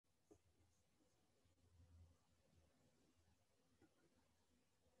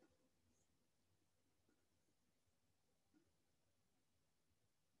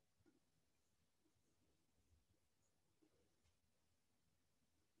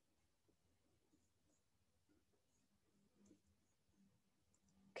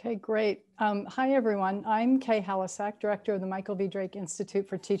Okay, great. Hi, everyone. I'm Kay Halasek, Director of the Michael V. Drake Institute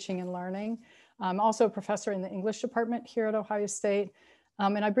for Teaching and Learning. I'm also a professor in the English department here at Ohio State.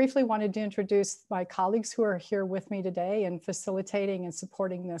 And I briefly wanted to introduce my colleagues who are here with me today and facilitating and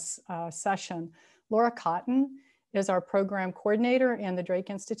supporting this session. Laura Cotton is our program coordinator in the Drake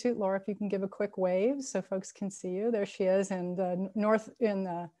Institute. Laura, if you can give a quick wave so folks can see you. There she is in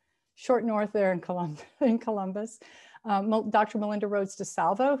the short north there in Columbus. Dr. Melinda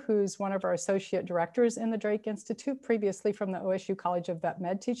Rhodes-DiSalvo, who's one of our associate directors in the Drake Institute, previously from the OSU College of Vet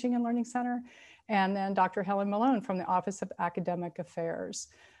Med Teaching and Learning Center, and then Dr. Helen Malone from the Office of Academic Affairs.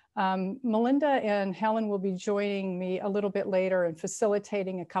 Melinda and Helen will be joining me a little bit later and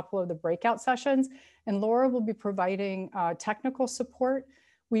facilitating a couple of the breakout sessions, and Laura will be providing technical support.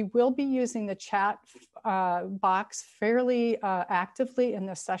 We will be using the chat box fairly actively in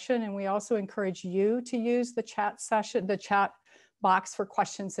this session, and we also encourage you to use the chat box for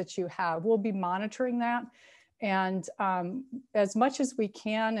questions that you have. We'll be monitoring that, and as much as we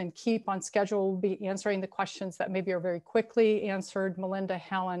can and keep on schedule, we'll be answering the questions that maybe are very quickly answered. Melinda,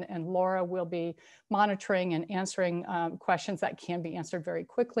 Helen, and Laura will be monitoring and answering questions that can be answered very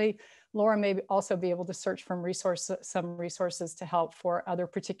quickly. Laura may also be able to search from some resources to help for other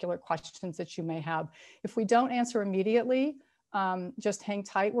particular questions that you may have. If we don't answer immediately, just hang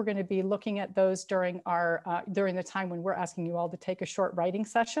tight. We're going to be looking at those during the time when we're asking you all to take a short writing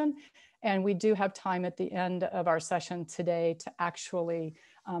session. And we do have time at the end of our session today to actually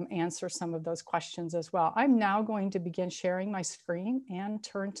answer some of those questions as well. I'm now going to begin sharing my screen and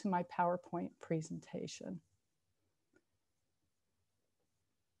turn to my PowerPoint presentation.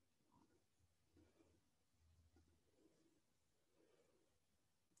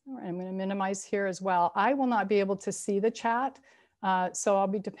 All right, I'm going to minimize here as well. I will not be able to see the chat, so I'll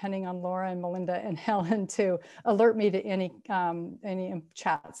be depending on Laura and Melinda and Helen to alert me to any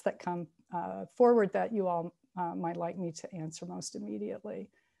chats that come forward that you all might like me to answer most immediately.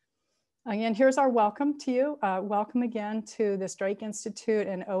 Again, here's our welcome to you. Welcome again to this Drake Institute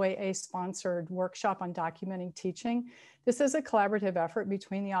and OAA sponsored workshop on documenting teaching. This is a collaborative effort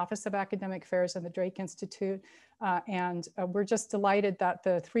between the Office of Academic Affairs and the Drake Institute. And we're just delighted that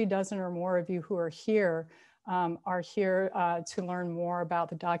the 36 or more of you who are here to learn more about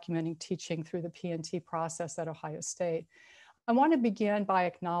the documenting teaching through the P&T process at Ohio State. I want to begin by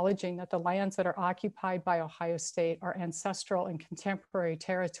acknowledging that the lands that are occupied by Ohio State are ancestral and contemporary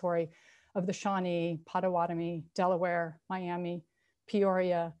territory of the Shawnee, Potawatomi, Delaware, Miami,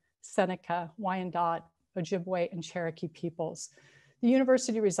 Peoria, Seneca, Wyandot, Ojibwe, and Cherokee peoples. The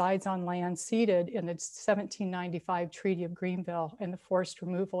university resides on land ceded in the 1795 Treaty of Greenville and the forced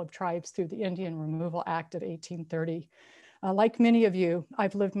removal of tribes through the Indian Removal Act of 1830. Like many of you,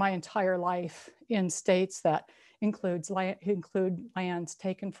 I've lived my entire life in states that include lands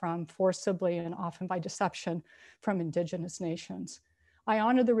taken from forcibly and often by deception from indigenous nations. I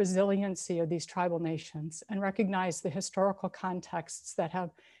honor the resiliency of these tribal nations and recognize the historical contexts that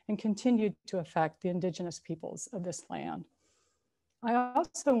have and continue to affect the indigenous peoples of this land. I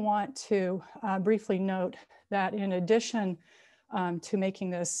also want to briefly note that in addition to making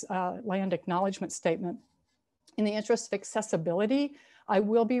this land acknowledgement statement, in the interest of accessibility, I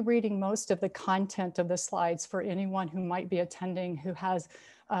will be reading most of the content of the slides for anyone who might be attending who has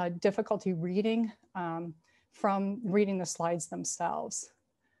difficulty reading from reading the slides themselves.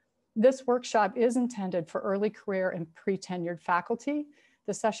 This workshop is intended for early career and pre-tenured faculty.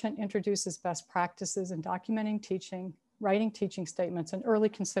 The session introduces best practices in documenting teaching, writing teaching statements, and early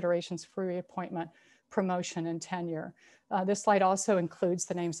considerations for reappointment, promotion, and tenure. This slide also includes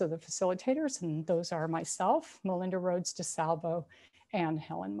the names of the facilitators, and those are myself, Melinda Rhodes-DiSalvo, and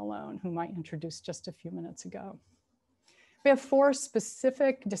Helen Malone, whom I introduced just a few minutes ago. We have 4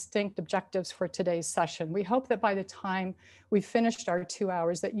 specific, distinct objectives for today's session. We hope that by the time we've finished our 2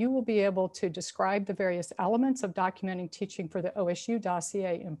 hours that you will be able to describe the various elements of documenting teaching for the OSU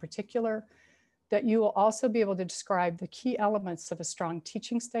dossier in particular, that you will also be able to describe the key elements of a strong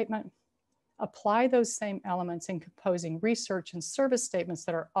teaching statement, apply those same elements in composing research and service statements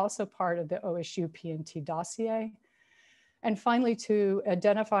that are also part of the OSU P&T dossier, and finally to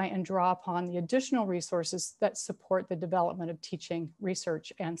identify and draw upon the additional resources that support the development of teaching,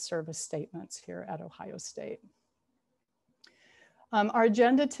 research, and service statements here at Ohio State. Our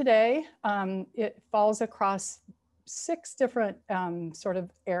agenda today, it falls across 6 different sort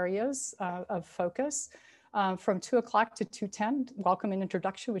of areas of focus. From 2 o'clock to 2:10, welcome and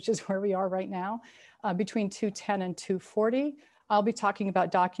introduction, which is where we are right now. Between 2:10 and 2:40, I'll be talking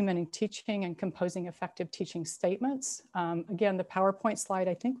about documenting teaching and composing effective teaching statements. Again, the PowerPoint slide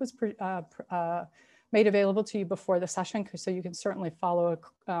I think was made available to you before the session, so you can certainly follow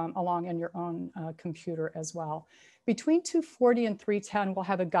along in your own computer as well. Between 2:40 and 3:10, we'll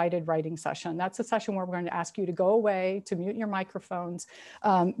have a guided writing session. That's a session where we're going to ask you to go away, to mute your microphones,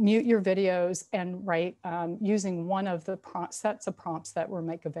 mute your videos, and write using one of the sets of prompts that we'll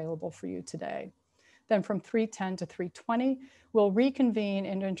make available for you today. Then from 3:10 to 3:20, we'll reconvene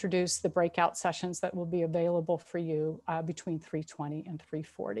and introduce the breakout sessions that will be available for you between 3:20 and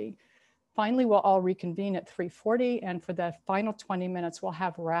 3:40. Finally, we'll all reconvene at 3:40, and for the final 20 minutes, we'll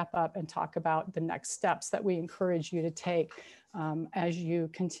have wrap up and talk about the next steps that we encourage you to take as you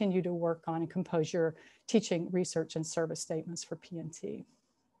continue to work on and compose your teaching, research, and service statements for P&T.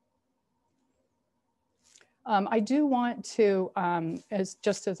 I do want to,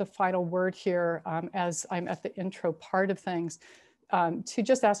 just as a final word here, as I'm at the intro part of things, to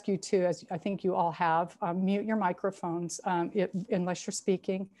just ask you to, as I think you all have, mute your microphones unless you're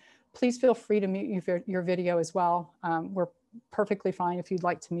speaking. Please feel free to mute your video as well. We're perfectly fine if you'd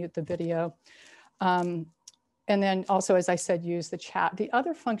like to mute the video. And then also, as I said, use the chat. The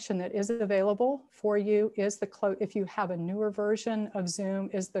other function that is available for you is if you have a newer version of Zoom,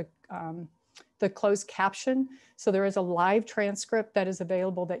 is the closed caption. So there is a live transcript that is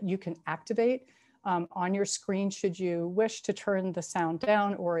available that you can activate on your screen should you wish to turn the sound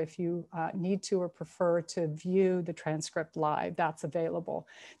down, or if you need to or prefer to view the transcript live, that's available.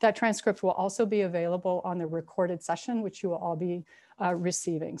 That transcript will also be available on the recorded session, which you will all be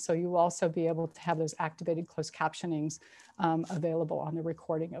receiving. So you will also be able to have those activated closed captionings available on the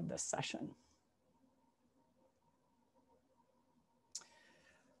recording of this session.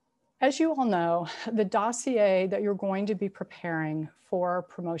 As you all know, the dossier that you're going to be preparing for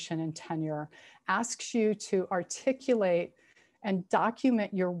promotion and tenure asks you to articulate and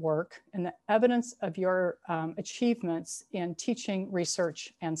document your work and the evidence of your achievements in teaching,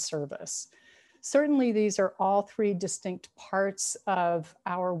 research, and service. Certainly, these are all three distinct parts of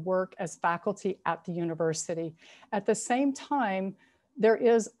our work as faculty at the university. At the same time, there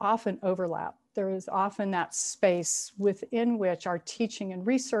is often overlap. There is often that space within which our teaching and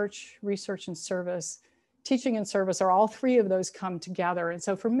research, research and service, teaching and service, are all three of those come together. And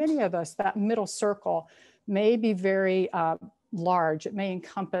so for many of us, that middle circle may be very large. It may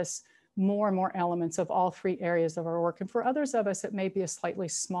encompass more and more elements of all three areas of our work. And for others of us, it may be a slightly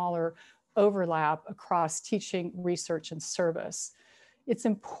smaller overlap across teaching, research, and service. It's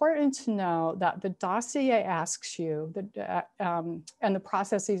important to know that the dossier asks you, and the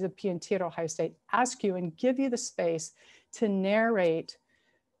processes of P&T at Ohio State ask you and give you the space to narrate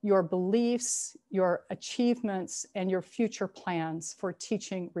your beliefs, your achievements, and your future plans for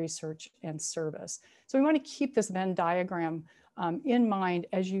teaching, research, and service. So we want to keep this Venn diagram in mind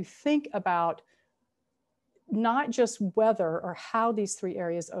as you think about not just whether or how these three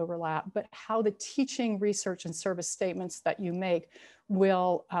areas overlap, but how the teaching, research, and service statements that you make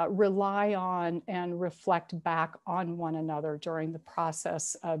will rely on and reflect back on one another during the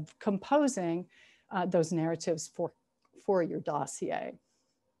process of composing those narratives for your dossier.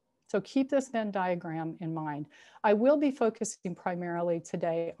 So keep this Venn diagram in mind. I will be focusing primarily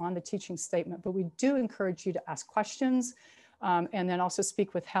today on the teaching statement, but we do encourage you to ask questions and then also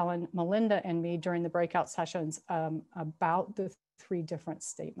speak with Helen, Melinda, and me during the breakout sessions about the three different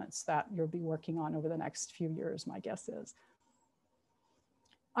statements that you'll be working on over the next few years, my guess is.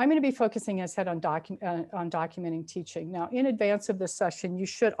 I'm going to be focusing, as I said, on documenting teaching. Now, in advance of this session, you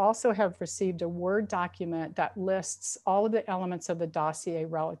should also have received a Word document that lists all of the elements of the dossier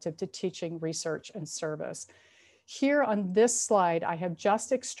relative to teaching, research, and service. Here on this slide, I have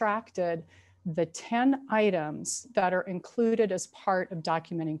just extracted the 10 items that are included as part of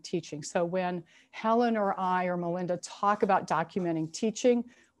documenting teaching. So when Helen or I or Melinda talk about documenting teaching,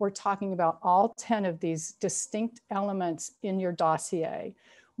 we're talking about all 10 of these distinct elements in your dossier.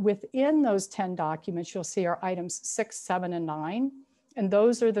 Within those 10 documents, you'll see our items 6, 7, and 9. And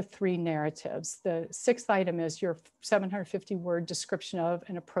those are the three narratives. The 6th item is your 750-word description of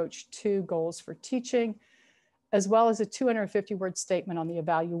and approach to goals for teaching, as well as a 250-word statement on the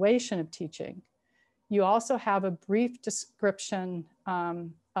evaluation of teaching. You also have a brief description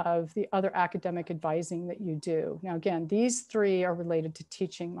of the other academic advising that you do. Now, again, these three are related to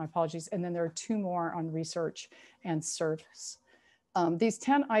teaching, my apologies, and then there are 2 more on research and service. These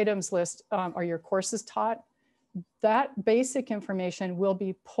 10 items list are your courses taught. That basic information will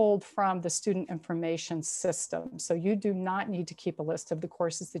be pulled from the student information system. So you do not need to keep a list of the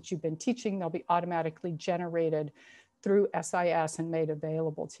courses that you've been teaching. They'll be automatically generated through SIS and made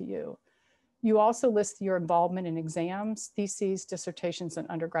available to you. You also list your involvement in exams, theses, dissertations, and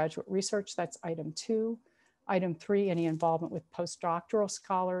undergraduate research. That's item 2. Item 3, any involvement with postdoctoral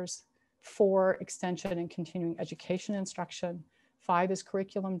scholars. 4, extension and continuing education instruction. 5 is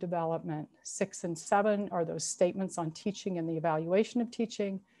curriculum development. 6 and 7 are those statements on teaching and the evaluation of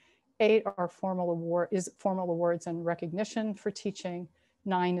teaching. 8 are formal awards and recognition for teaching.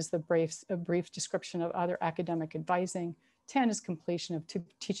 9 is the brief description of other academic advising. 10 is completion of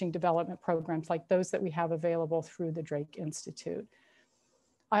teaching development programs like those that we have available through the Drake Institute.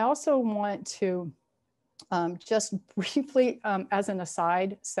 I also want to just briefly, as an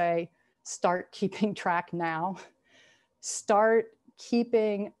aside, say, start keeping track now. Start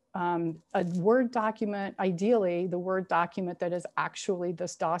keeping a Word document, ideally the Word document that is actually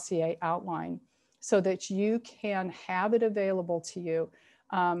this dossier outline, so that you can have it available to you.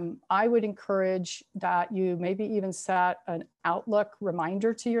 I would encourage that you maybe even set an Outlook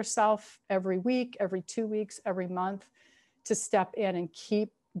reminder to yourself every week, every 2 weeks, every month, to step in and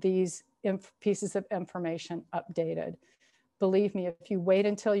keep these pieces of information updated. Believe me, if you wait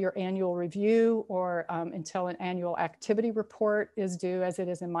until your annual review or until an annual activity report is due, as it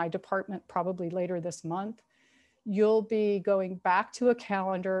is in my department, probably later this month, you'll be going back to a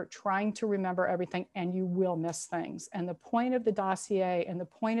calendar, trying to remember everything, and you will miss things. And the point of the dossier and the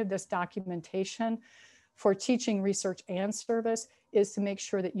point of this documentation for teaching, research, and service is to make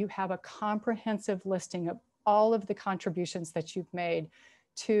sure that you have a comprehensive listing of all of the contributions that you've made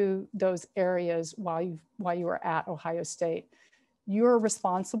to those areas while you were at Ohio State. You're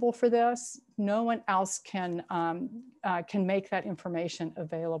responsible for this. No one else can make that information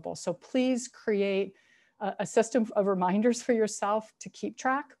available. So please create a system of reminders for yourself to keep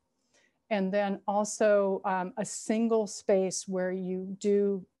track. And then also a single space where you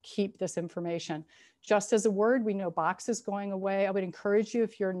do keep this information. Just as a Word, we know Box is going away. I would encourage you,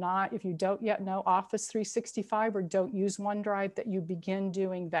 if you don't yet know Office 365 or don't use OneDrive, that you begin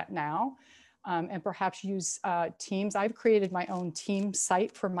doing that now. And perhaps use Teams. I've created my own Teams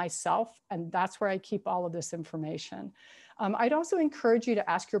site for myself, and that's where I keep all of this information. I'd also encourage you to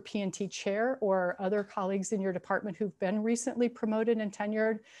ask your P&T chair or other colleagues in your department who've been recently promoted and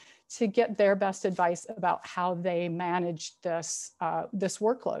tenured to get their best advice about how they manage this, this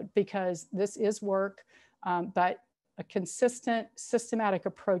workload, because this is work, but a consistent, systematic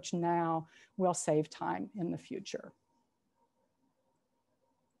approach now will save time in the future.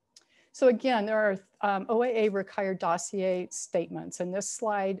 So again, there are OAA required dossier statements, and this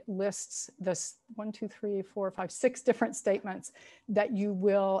slide lists this 6 different statements that you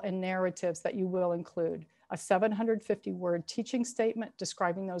will, and narratives that you will include. A 750-word teaching statement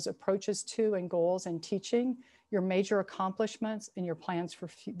describing those approaches to and goals in teaching, your major accomplishments, and your plans for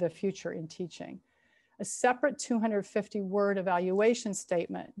the future in teaching. A separate 250-word evaluation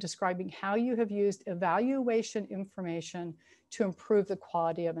statement describing how you have used evaluation information to improve the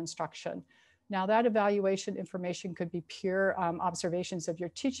quality of instruction. Now, that evaluation information could be pure observations of your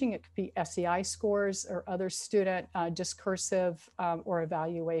teaching. It could be SEI scores or other student discursive or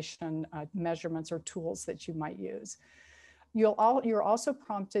evaluation measurements or tools that you might use. You're also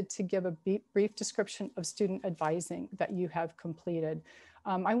prompted to give a brief description of student advising that you have completed.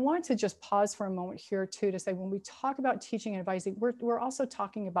 I want to just pause for a moment here too to say, when we talk about teaching and advising, we're also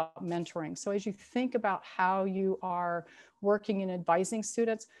talking about mentoring. So as you think about how you are working and advising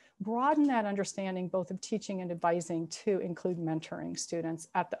students, broaden that understanding both of teaching and advising to include mentoring students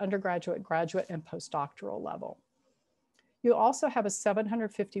at the undergraduate, graduate, and postdoctoral level. You also have a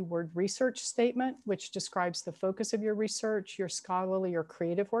 750-word research statement, which describes the focus of your research, your scholarly or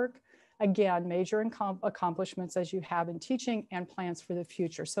creative work. Again, major accomplishments as you have in teaching and plans for the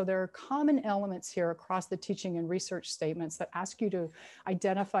future. So there are common elements here across the teaching and research statements that ask you to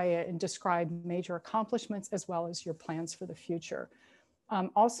identify and describe major accomplishments as well as your plans for the future.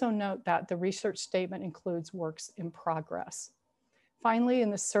 Also note that the research statement includes works in progress. Finally,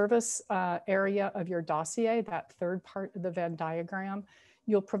 in the service area of your dossier, that third part of the Venn diagram,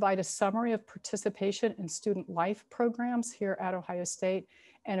 you'll provide a summary of participation in student life programs here at Ohio State,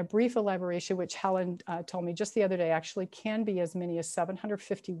 and a brief elaboration, which Helen told me just the other day, actually can be as many as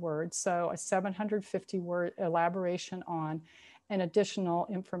 750 words. So a 750-word elaboration on and additional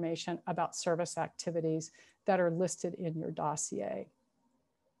information about service activities that are listed in your dossier.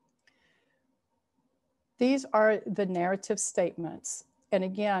 These are the narrative statements. And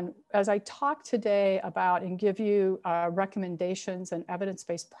again, as I talk today about and give you recommendations and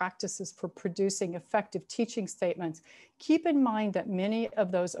evidence-based practices for producing effective teaching statements, keep in mind that many of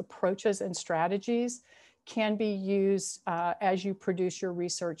those approaches and strategies can be used as you produce your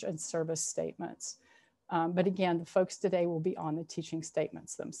research and service statements. But again, the focus today will be on the teaching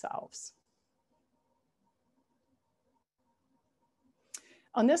statements themselves.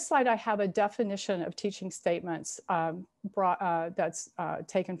 On this slide, I have a definition of teaching statements that's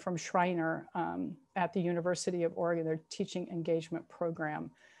taken from Schreiner at the University of Oregon, their teaching engagement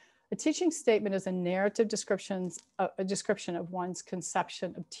program. A teaching statement is a narrative description of one's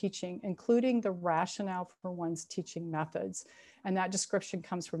conception of teaching, including the rationale for one's teaching methods. And that description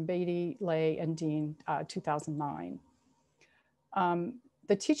comes from Beatty, Lay, and Dean, 2009.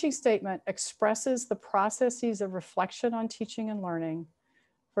 The teaching statement expresses the processes of reflection on teaching and learning.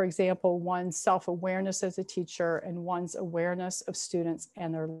 For example, one's self-awareness as a teacher and one's awareness of students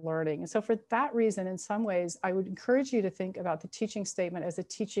and their learning. And so for that reason, in some ways, I would encourage you to think about the teaching statement as a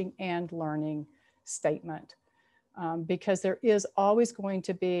teaching and learning statement, because there is always going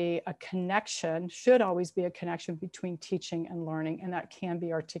to be a connection, should always be a connection between teaching and learning, and that can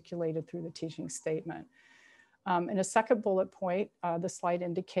be articulated through the teaching statement. In a second bullet point, the slide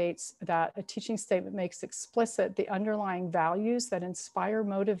indicates that a teaching statement makes explicit the underlying values that inspire and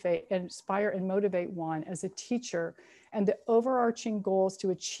motivate one as a teacher, and the overarching goals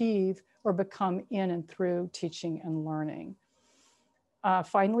to achieve or become in and through teaching and learning.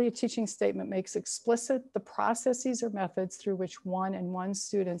 Finally, a teaching statement makes explicit the processes or methods through which one and one's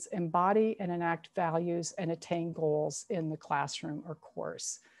students embody and enact values and attain goals in the classroom or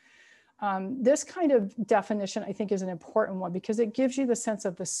course. This kind of definition, I think, is an important one because it gives you the sense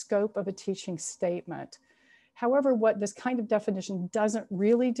of the scope of a teaching statement. However, what this kind of definition doesn't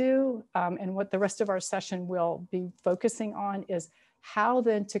really do, and what the rest of our session will be focusing on, is how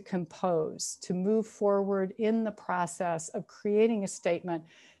then to compose, to move forward in the process of creating a statement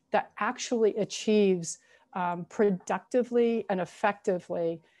that actually achieves productively and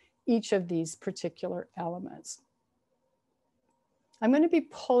effectively each of these particular elements. I'm going to be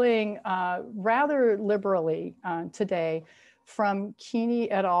pulling rather liberally today from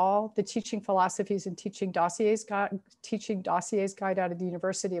Keeney et al., the Teaching Philosophies and Teaching Dossiers Guide out of the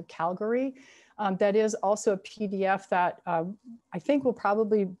University of Calgary. That is also a PDF that I think will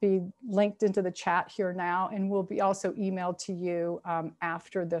probably be linked into the chat here now, and will be also emailed to you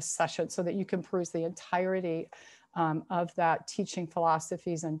after this session so that you can peruse the entirety of that Teaching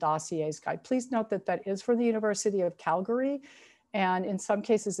Philosophies and Dossiers Guide. Please note that that is for the University of Calgary, and in some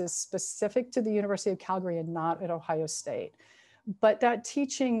cases is specific to the University of Calgary and not at Ohio State. But that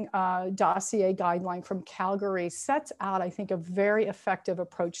teaching dossier guideline from Calgary sets out, I think, a very effective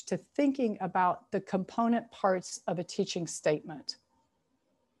approach to thinking about the component parts of a teaching statement.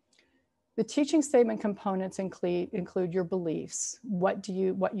 The teaching statement components include your beliefs, what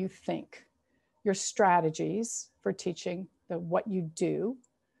you think, your strategies for teaching, what you do,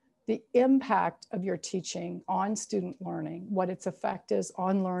 the impact of your teaching on student learning, what its effect is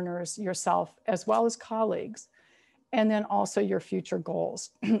on learners, yourself, as well as colleagues, and then also your future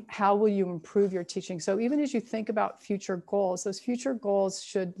goals. How will you improve your teaching? So even as you think about future goals, those future goals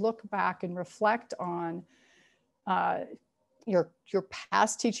should look back and reflect on your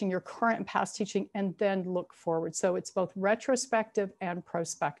past teaching, your current and past teaching, and then look forward. So it's both retrospective and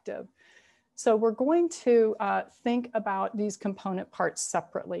prospective. So we're going to think about these component parts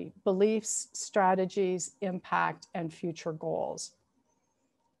separately: beliefs, strategies, impact, and future goals.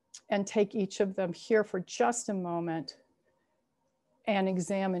 And take each of them here for just a moment and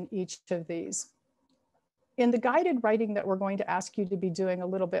examine each of these. In the guided writing that we're going to ask you to be doing a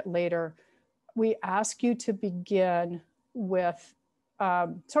little bit later, we ask you to begin with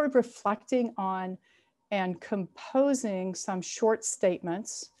sort of reflecting on and composing some short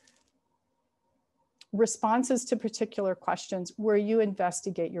statements, responses to particular questions where you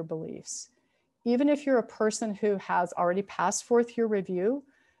investigate your beliefs. Even if you're a person who has already passed forth your review,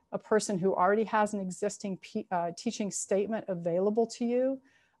 a person who already has an existing teaching statement available to you,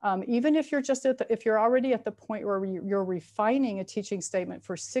 even if you're just if you're already at the point where you're refining a teaching statement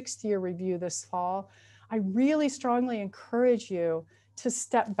for 6th-year review this fall, I really strongly encourage you to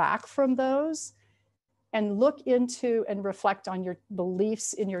step back from those and look into and reflect on your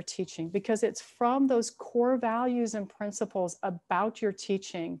beliefs in your teaching, because it's from those core values and principles about your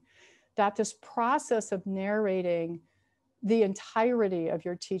teaching that this process of narrating the entirety of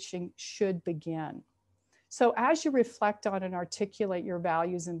your teaching should begin. So as you reflect on and articulate your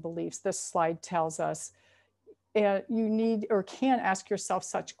values and beliefs, this slide tells us you need or can ask yourself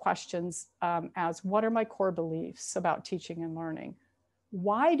such questions as, what are my core beliefs about teaching and learning?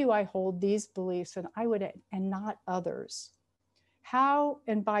 Why do I hold these beliefs and not others? How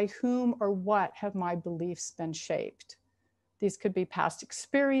and by whom or what have my beliefs been shaped? These could be past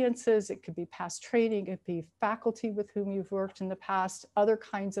experiences, it could be past training, it could be faculty with whom you've worked in the past, other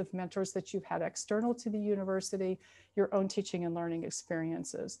kinds of mentors that you've had external to the university, your own teaching and learning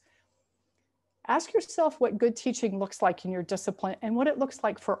experiences. Ask yourself what good teaching looks like in your discipline and what it looks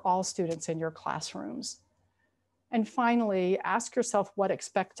like for all students in your classrooms. And finally, ask yourself what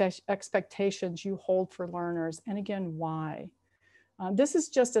expectations you hold for learners, and again, why. This is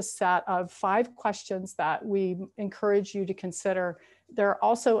just a set of 5 questions that we encourage you to consider. There are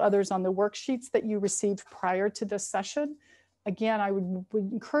also others on the worksheets that you received prior to this session. Again, I would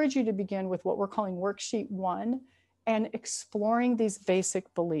encourage you to begin with what we're calling worksheet 1 and exploring these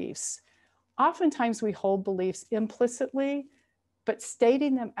basic beliefs. Oftentimes we hold beliefs implicitly, but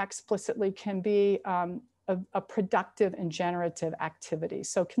stating them explicitly can be a productive and generative activity.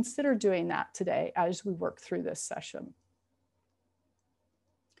 So consider doing that today as we work through this session.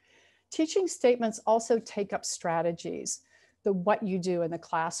 Teaching statements also take up strategies, the what you do in the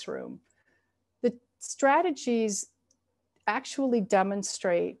classroom. The strategies actually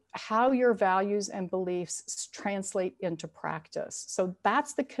demonstrate how your values and beliefs translate into practice. So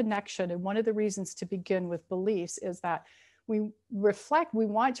that's the connection. And one of the reasons to begin with beliefs is that we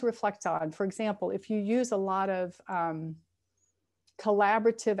want to reflect on, for example, if you use a lot of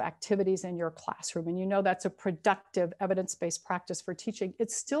collaborative activities in your classroom, and you know that's a productive evidence-based practice for teaching,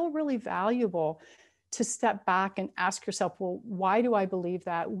 it's still really valuable to step back and ask yourself, well, why do I believe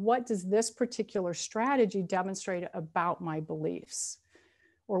that? What does this particular strategy demonstrate about my beliefs?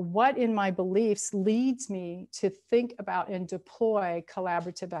 Or what in my beliefs leads me to think about and deploy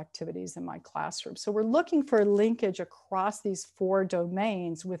collaborative activities in my classroom? So we're looking for a linkage across these 4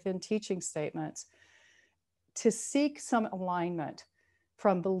 domains within teaching statements to seek some alignment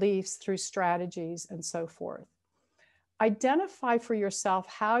from beliefs through strategies and so forth. Identify for yourself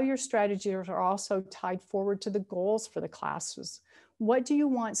how your strategies are also tied forward to the goals for the classes. What do you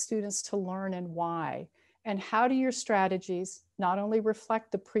want students to learn and why? And how do your strategies not only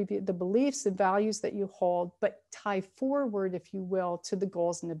reflect the beliefs and values that you hold, but tie forward, if you will, to the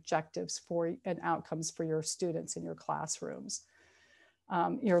goals and objectives and outcomes for your students in your classrooms,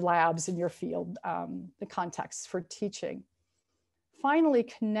 your labs, in your field, the contexts for teaching. Finally,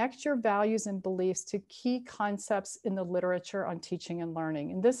 connect your values and beliefs to key concepts in the literature on teaching and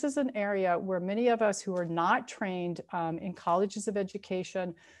learning. And this is an area where many of us who are not trained in colleges of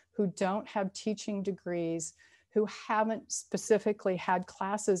education, who don't have teaching degrees, who haven't specifically had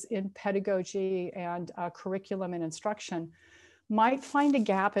classes in pedagogy and curriculum and instruction, might find a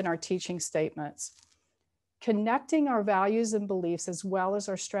gap in our teaching statements. Connecting our values and beliefs as well as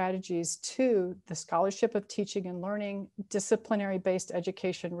our strategies to the scholarship of teaching and learning, disciplinary-based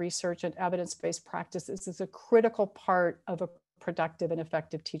education research, and evidence-based practices is a critical part of a productive and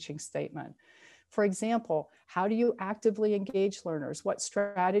effective teaching statement. For example, how do you actively engage learners? What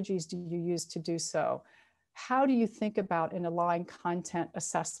strategies do you use to do so? How do you think about and align content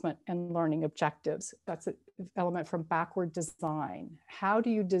assessment and learning objectives? That's an element from backward design. How do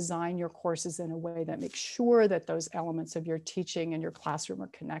you design your courses in a way that makes sure that those elements of your teaching and your classroom are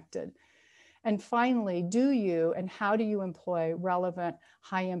connected? And finally, do you and how do you employ relevant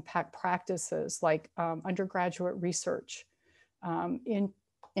high impact practices like undergraduate research in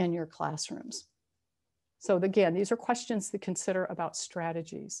your classrooms? So again, these are questions to consider about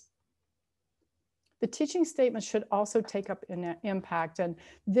strategies. The teaching statement should also take up an impact, and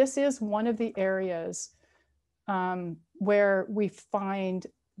this is one of the areas where we find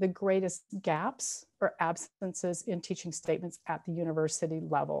the greatest gaps or absences in teaching statements at the university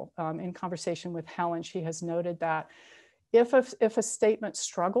level. In conversation with Helen, she has noted that if a statement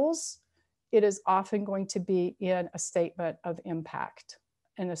struggles, it is often going to be in a statement of impact,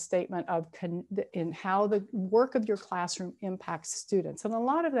 in a statement of in how the work of your classroom impacts students. And a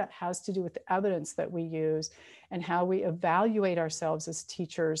lot of that has to do with the evidence that we use and how we evaluate ourselves as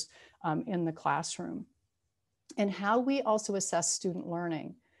teachers in the classroom, and how we also assess student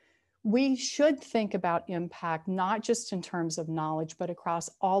learning. We should think about impact, not just in terms of knowledge, but across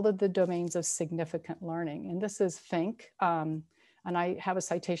all of the domains of significant learning. And this is think. And I have a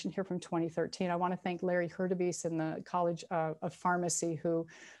citation here from 2013. I want to thank Larry Hurtubise in the College of Pharmacy, who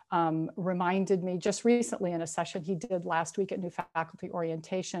reminded me just recently in a session he did last week at New Faculty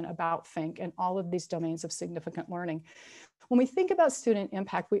Orientation about think and all of these domains of significant learning. When we think about student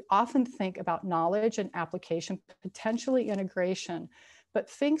impact, we often think about knowledge and application, potentially integration. But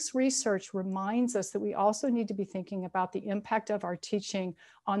Fink's research reminds us that we also need to be thinking about the impact of our teaching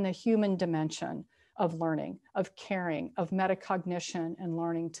on the human dimension of learning, of caring, of metacognition, and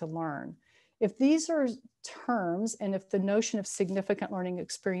learning to learn. If these are terms, and if the notion of significant learning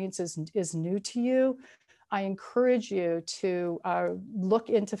experiences is new to you, I encourage you to look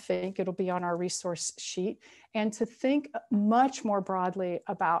into Fink. It'll be on our resource sheet, and to think much more broadly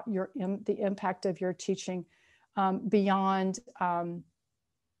about the impact of your teaching beyond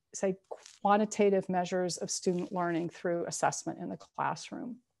say, quantitative measures of student learning through assessment in the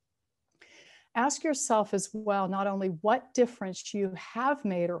classroom. Ask yourself as well, not only what difference you have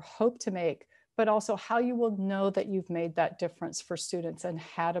made or hope to make, but also how you will know that you've made that difference for students and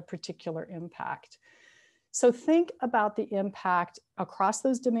had a particular impact. So think about the impact across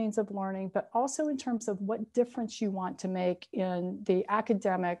those domains of learning, but also in terms of what difference you want to make in the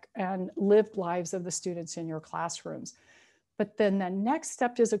academic and lived lives of the students in your classrooms. But then the next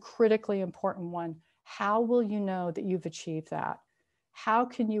step is a critically important one. How will you know that you've achieved that? How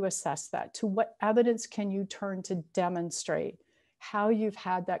can you assess that? To what evidence can you turn to demonstrate how you've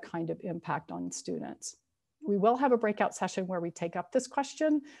had that kind of impact on students? We will have a breakout session where we take up this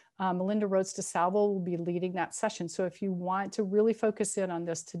question. Melinda Rhodes-DiSalvo will be leading that session. So if you want to really focus in on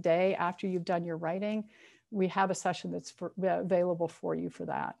this today after you've done your writing, we have a session that's available for you for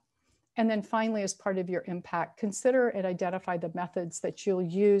that. And then finally, as part of your impact, consider and identify the methods that you'll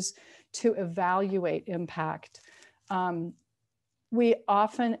use to evaluate impact. We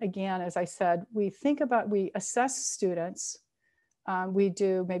often, again, as I said, we assess students. We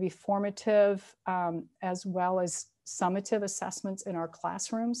do maybe formative as well as summative assessments in our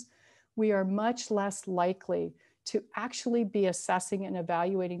classrooms. We are much less likely to actually be assessing and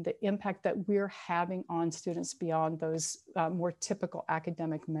evaluating the impact that we're having on students beyond those more typical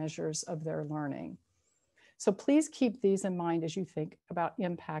academic measures of their learning. So please keep these in mind as you think about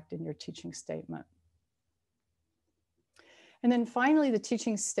impact in your teaching statement. And then finally, the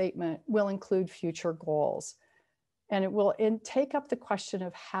teaching statement will include future goals. And it will take up the question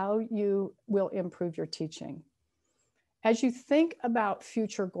of how you will improve your teaching. As you think about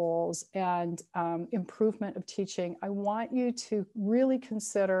future goals and improvement of teaching, I want you to really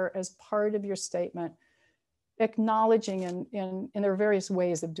consider, as part of your statement, acknowledging, and there are various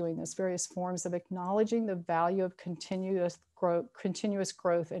ways of doing this, various forms of acknowledging the value of continuous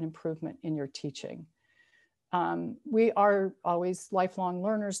growth and improvement in your teaching. We are always lifelong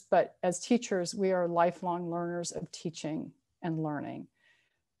learners, but as teachers, we are lifelong learners of teaching and learning.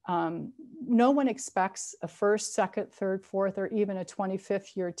 No one expects a first, second, third, fourth, or even a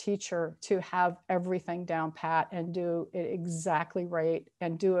 25th year teacher to have everything down pat and do it exactly right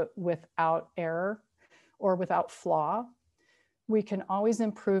and do it without error or without flaw. We can always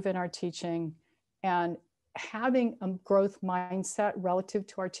improve in our teaching, and having a growth mindset relative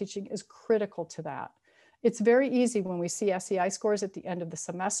to our teaching is critical to that. It's very easy when we see SEI scores at the end of the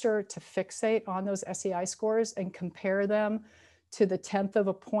semester to fixate on those SEI scores and compare them to the 10th of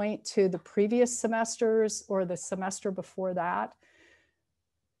a point to the previous semesters or the semester before that.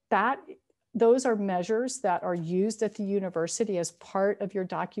 Those are measures that are used at the university as part of your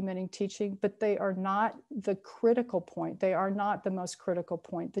documenting teaching, but they are not the critical point. They are not the most critical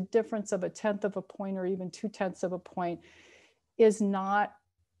point. The difference of a 10th of a point or even 2/10 of a point is not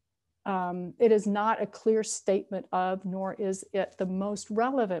it is not a clear statement of, nor is it the most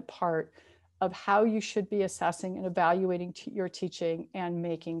relevant part of how you should be assessing and evaluating your teaching and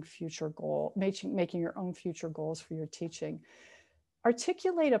making your own future goals for your teaching.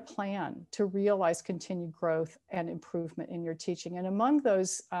 Articulate a plan to realize continued growth and improvement in your teaching. And among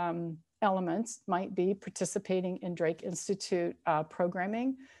those elements might be participating in Drake Institute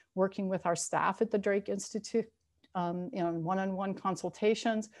programming, working with our staff at the Drake Institute, in one-on-one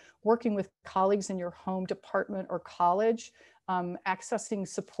consultations, working with colleagues in your home department or college, accessing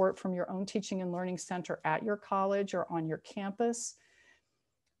support from your own teaching and learning center at your college or on your campus.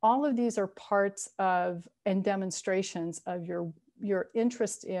 All of these are parts of and demonstrations of your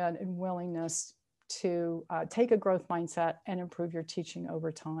interest in and willingness to take a growth mindset and improve your teaching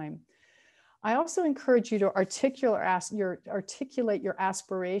over time. I also encourage you to articulate your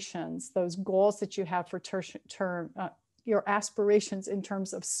aspirations, those goals that you have for your aspirations in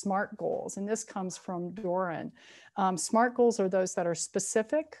terms of SMART goals. And this comes from Doran. SMART goals are those that are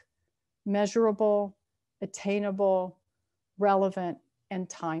specific, measurable, attainable, relevant, and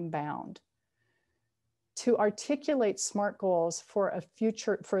time-bound. To articulate SMART goals for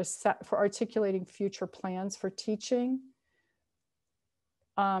articulating future plans for teaching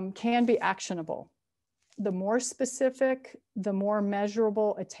can be actionable. The more specific, the more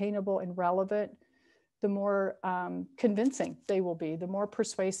measurable, attainable, and relevant, the more convincing they will be, the more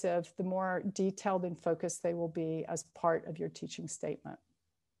persuasive, the more detailed and focused they will be as part of your teaching statement.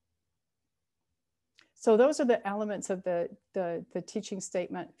 So those are the elements of the teaching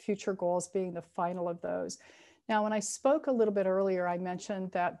statement, future goals being the final of those. Now, when I spoke a little bit earlier, I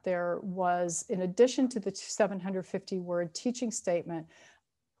mentioned that there was, in addition to the 750-word teaching statement,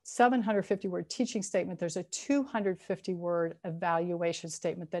 750-word teaching statement, there's a 250-word evaluation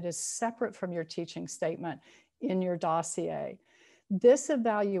statement that is separate from your teaching statement in your dossier. This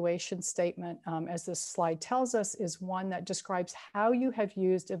evaluation statement, as this slide tells us, is one that describes how you have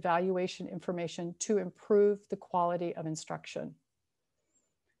used evaluation information to improve the quality of instruction.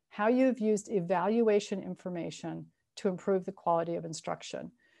 How you have used evaluation information to improve the quality of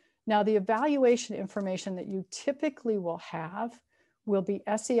instruction. Now, the evaluation information that you typically will have will be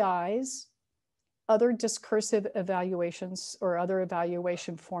SEIs, other discursive evaluations or other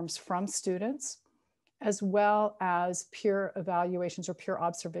evaluation forms from students, as well as peer evaluations or peer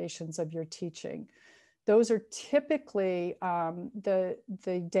observations of your teaching. Those are typically the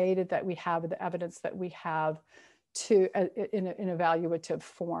data that we have, the evidence that we have to in an evaluative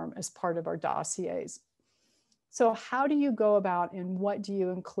form as part of our dossiers. So how do you go about and what do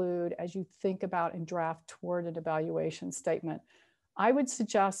you include as you think about and draft toward an evaluation statement? I would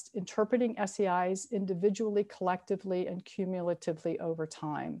suggest interpreting SEIs individually, collectively, and cumulatively over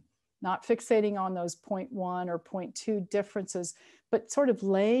time. Not fixating on those 0.1 or 0.2 differences, but sort of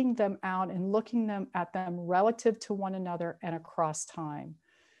laying them out and looking at them relative to one another and across time.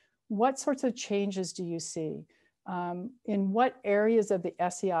 What sorts of changes do you see? In what areas of the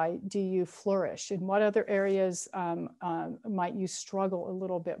SEI do you flourish? In what other areas might you struggle a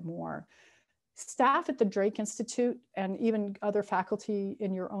little bit more? Staff at the Drake Institute and even other faculty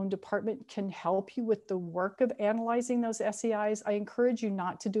in your own department can help you with the work of analyzing those SEIs. I encourage you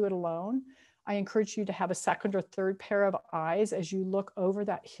not to do it alone. I encourage you to have a second or third pair of eyes as you look over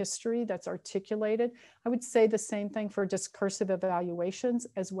that history that's articulated. I would say the same thing for discursive evaluations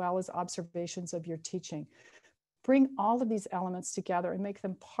as well as observations of your teaching. Bring all of these elements together and make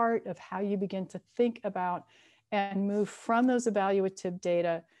them part of how you begin to think about and move from those evaluative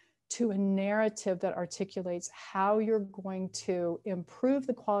data to a narrative that articulates how you're going to improve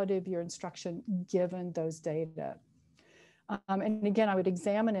the quality of your instruction given those data. And again, I would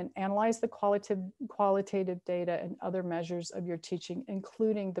examine and analyze the qualitative data and other measures of your teaching,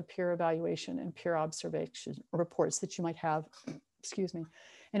 including the peer evaluation and peer observation reports that you might have, excuse me.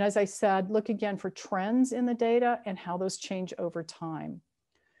 And as I said, look again for trends in the data and how those change over time.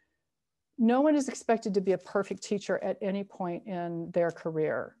 No one is expected to be a perfect teacher at any point in their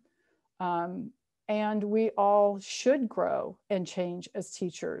career. And we all should grow and change as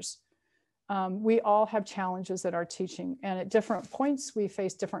teachers. We all have challenges in our teaching, and at different points, we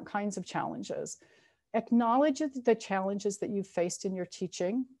face different kinds of challenges. Acknowledge the challenges that you've faced in your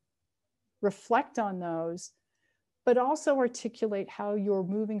teaching, reflect on those, but also articulate how you're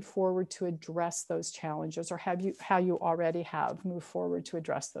moving forward to address those challenges, or how you already have moved forward to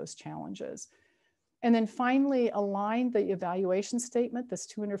address those challenges. And then finally, align the evaluation statement, this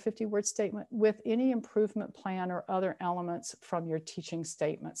 250-word statement, with any improvement plan or other elements from your teaching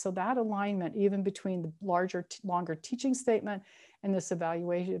statement. So that alignment, even between the longer teaching statement and this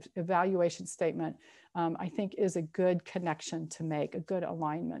evaluation statement, I think is a good connection to make, a good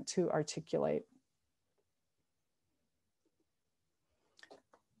alignment to articulate.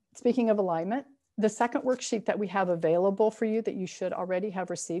 Speaking of alignment, the second worksheet that we have available for you that you should already have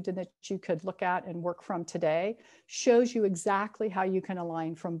received and that you could look at and work from today shows you exactly how you can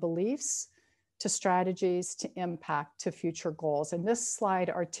align from beliefs to strategies to impact to future goals. And this slide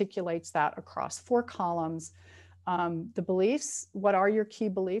articulates that across 4 columns. The beliefs, what are your key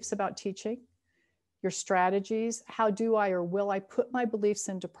beliefs about teaching? Your strategies, how do I or will I put my beliefs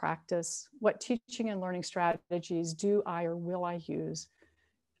into practice? What teaching and learning strategies do I or will I use?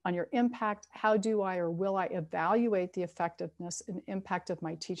 On your impact, how do I or will I evaluate the effectiveness and impact of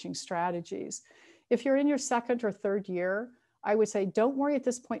my teaching strategies? If you're in your second or third year, I would say don't worry at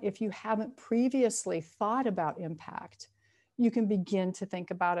this point if you haven't previously thought about impact. You can begin to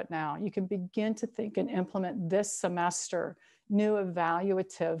think about it now. You can begin to think and implement this semester new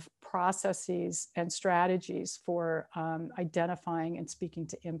evaluative processes and strategies for identifying and speaking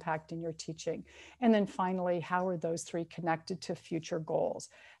to impact in your teaching. And then finally, how are those 3 connected to future goals?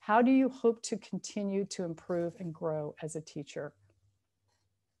 How do you hope to continue to improve and grow as a teacher?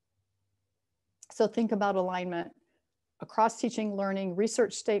 So think about alignment across teaching, learning,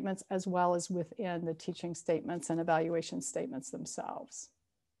 research statements, as well as within the teaching statements and evaluation statements themselves.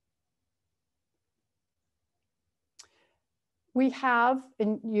 We have,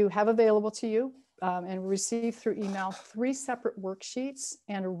 and you have available to you and receive through email 3 separate worksheets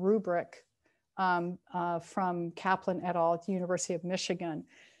and a rubric from Kaplan et al. At the University of Michigan.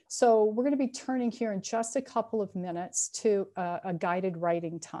 So we're going to be turning here in just a couple of minutes to a guided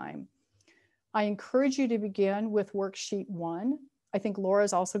writing time. I encourage you to begin with worksheet 1. I think Laura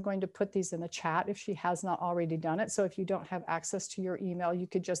is also going to put these in the chat if she has not already done it. So if you don't have access to your email, you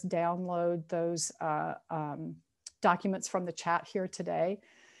could just download those documents from the chat here today.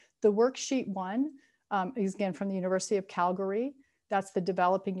 The worksheet 1 is again from the University of Calgary. That's the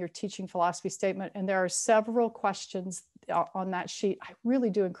developing your teaching philosophy statement. And there are several questions on that sheet. I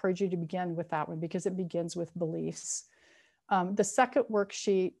really do encourage you to begin with that one because it begins with beliefs. The second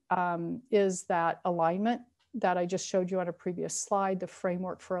worksheet is that alignment that I just showed you on a previous slide, the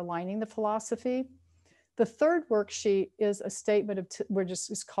framework for aligning the philosophy. The third worksheet is a statement of,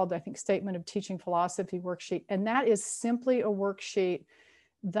 it's called, I think, Statement of Teaching Philosophy worksheet. And that is simply a worksheet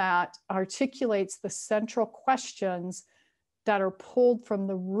that articulates the central questions that are pulled from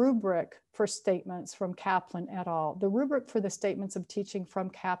the rubric for statements from Kaplan et al. The rubric for the statements of teaching from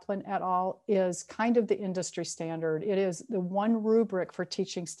Kaplan et al. Is kind of the industry standard. It is the one rubric for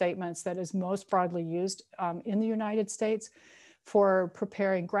teaching statements that is most broadly used in the United States for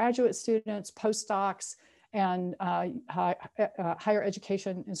preparing graduate students, postdocs, and higher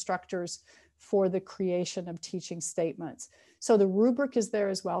education instructors for the creation of teaching statements. So the rubric is there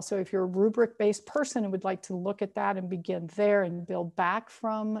as well. So if you're a rubric-based person and would like to look at that and begin there and build back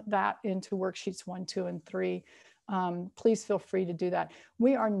from that into worksheets 1, 2, and 3, please feel free to do that.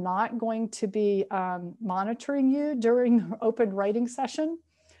 We are not going to be monitoring you during the open writing session.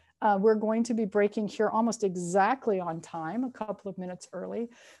 We're going to be breaking here almost exactly on time, a couple of minutes early,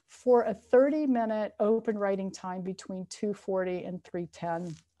 for a 30-minute open writing time between 2:40 and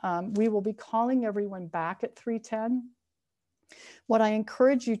 3:10. We will be calling everyone back at 3:10. What I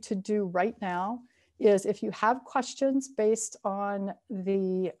encourage you to do right now is, if you have questions based on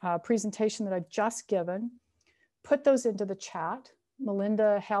the presentation that I've just given, put those into the chat.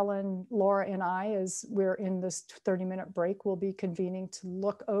 Melinda, Helen, Laura, and I, as we're in this 30-minute break, will be convening to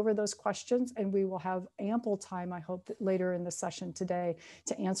look over those questions, and we will have ample time, I hope, that later in the session today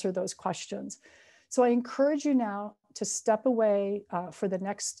to answer those questions. So I encourage you now to step away for the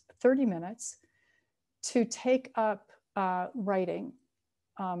next 30 minutes to take up writing,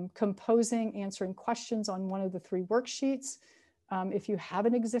 composing, answering questions on one of the 3 worksheets. If you have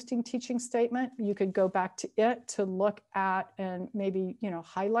an existing teaching statement, you could go back to it to look at and maybe,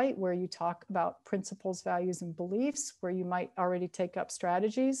 highlight where you talk about principles, values, and beliefs, where you might already take up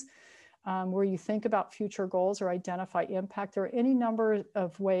strategies, where you think about future goals or identify impact. There are any number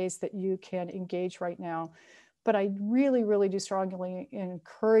of ways that you can engage right now. But I really, really do strongly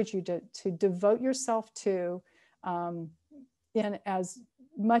encourage you to devote yourself to, in as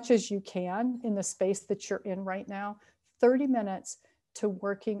much as you can in the space that you're in right now, 30 minutes to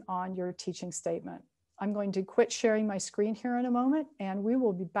working on your teaching statement. I'm going to quit sharing my screen here in a moment, and we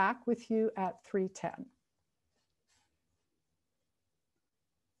will be back with you at 3:10.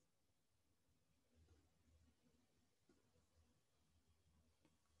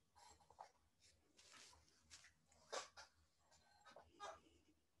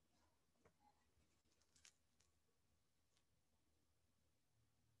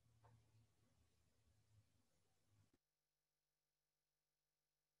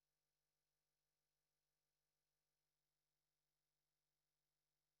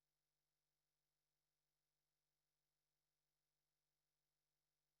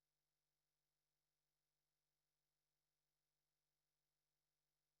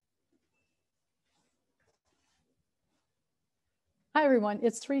 Hi, everyone.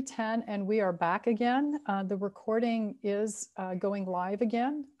 It's 3:10 and we are back again. The recording is going live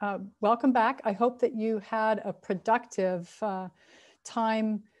again. Welcome back. I hope that you had a productive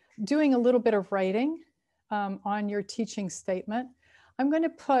time doing a little bit of writing on your teaching statement. I'm going to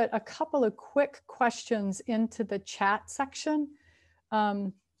put a couple of quick questions into the chat section.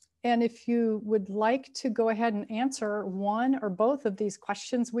 And if you would like to go ahead and answer one or both of these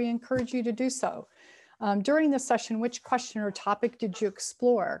questions, we encourage you to do so. During this session, which question or topic did you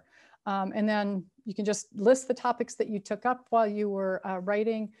explore? And then you can just list the topics that you took up while you were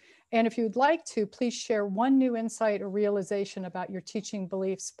writing. And if you'd like to, please share one new insight or realization about your teaching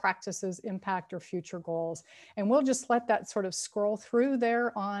beliefs, practices, impact, or future goals. And we'll just let that sort of scroll through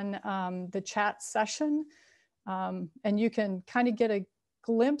there on the chat session. And you can kind of get a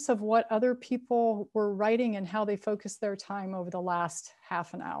glimpse of what other people were writing and how they focused their time over the last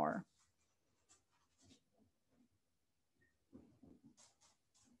half an hour.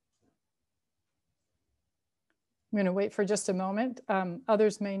 I'm going to wait for just a moment.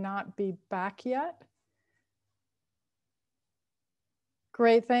 Others may not be back yet.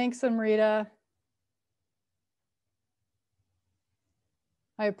 Great, thanks, Amrita.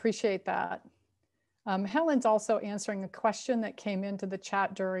 I appreciate that. Helen's also answering a question that came into the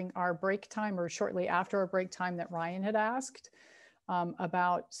chat during our break time, or shortly after our break time, that Ryan had asked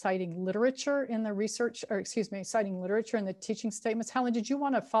about citing literature in the research, or excuse me, citing literature in the teaching statements. Helen, did you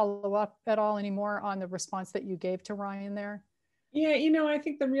want to follow up at all anymore on the response that you gave to Ryan there? Yeah, you know, I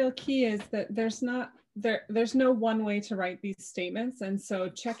think the real key is that there's no one way to write these statements. And so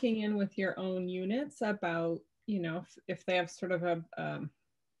checking in with your own units about, you know, if they have sort of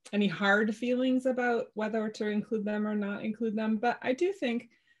any hard feelings about whether to include them or not include them. But I do think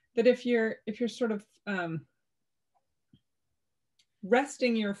that if you're sort of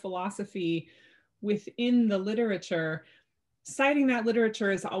resting your philosophy within the literature, citing that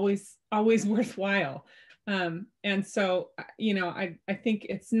literature is always worthwhile. And so, you know, I think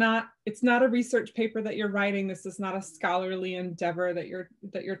it's not a research paper that you're writing. This is not a scholarly endeavor that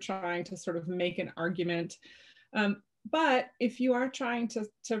you're trying to sort of make an argument. But if you are trying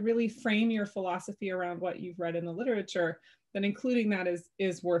to really frame your philosophy around what you've read in the literature, then including that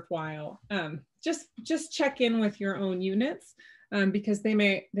is worthwhile. Just check in with your own units, because they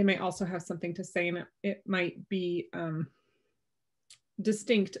may also have something to say, and it might be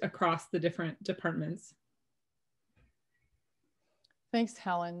distinct across the different departments. Thanks,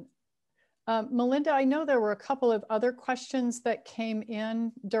 Helen. Melinda, I know there were a couple of other questions that came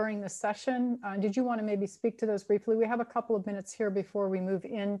in during the session. Did you want to maybe speak to those briefly? We have a couple of minutes here before we move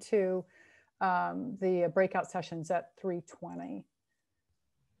into the breakout sessions at 3:20.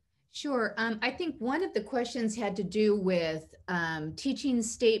 Sure. I think one of the questions had to do with teaching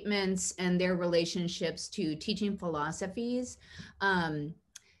statements and their relationships to teaching philosophies.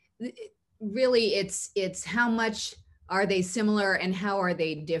 Really, it's how much are they similar and how are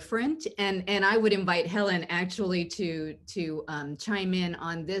they different? And I would invite Helen actually to chime in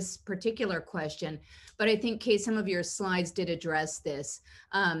on this particular question. But I think, Kay, some of your slides did address this.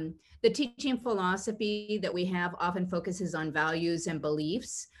 The teaching philosophy that we have often focuses on values and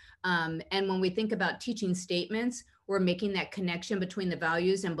beliefs. And when we think about teaching statements, we're making that connection between the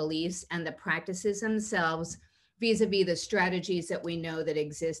values and beliefs and the practices themselves vis-a-vis the strategies that we know that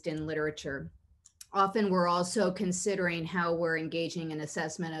exist in literature. Often we're also considering how we're engaging in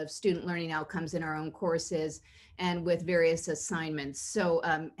assessment of student learning outcomes in our own courses and with various assignments. So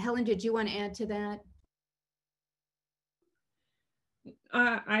Helen, did you want to add to that?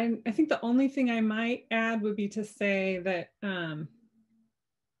 I think the only thing I might add would be to say that,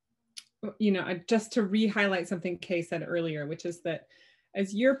 you know, just to re-highlight something Kay said earlier, which is that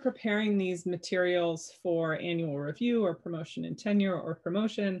as you're preparing these materials for annual review or promotion and tenure or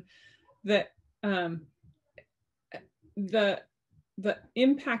promotion, that the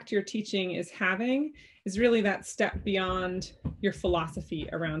impact your teaching is having is really that step beyond your philosophy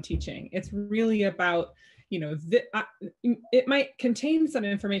around teaching. It's really about, you know, it might contain some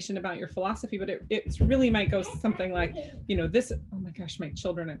information about your philosophy, but it really might go something like, you know, this, oh my gosh, my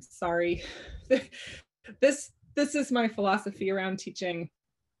children, I'm sorry. This is my philosophy around teaching.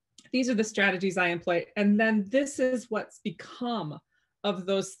 These are the strategies I employ. And then this is what's become of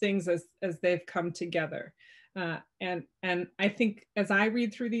those things as they've come together. And I think as I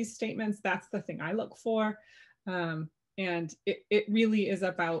read through these statements, that's the thing I look for. And it really is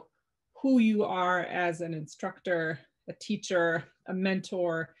about who you are as an instructor, a teacher, a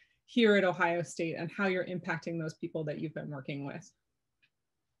mentor here at Ohio State, and how you're impacting those people that you've been working with.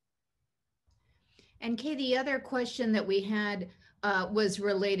 And Kay, the other question that we had was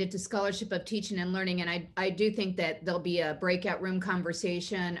related to scholarship of teaching and learning. And I do think that there'll be a breakout room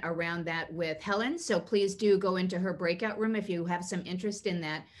conversation around that with Helen. So please do go into her breakout room if you have some interest in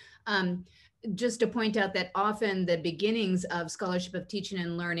that. Just to point out that often the beginnings of scholarship of teaching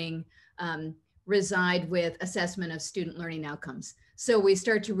and learning reside with assessment of student learning outcomes. So we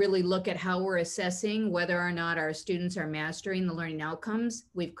start to really look at how we're assessing whether or not our students are mastering the learning outcomes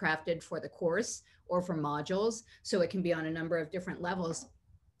we've crafted for the course or for modules. So it can be on a number of different levels.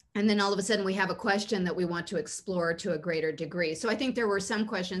 And then all of a sudden we have a question that we want to explore to a greater degree. So I think there were some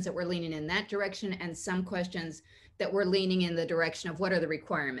questions that were leaning in that direction and some questions that were leaning in the direction of what are the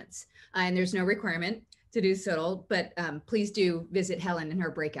requirements. And there's no requirement to do so, but please do visit Helen in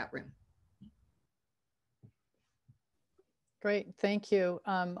her breakout room. Great, thank you.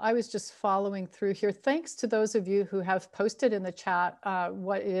 I was just following through here. Thanks to those of you who have posted in the chat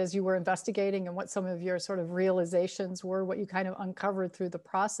what it is you were investigating and what some of your sort of realizations were, what you kind of uncovered through the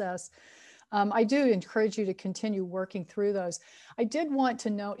process. I do encourage you to continue working through those. I did want to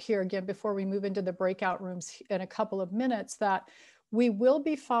note here again, before we move into the breakout rooms in a couple of minutes, that we will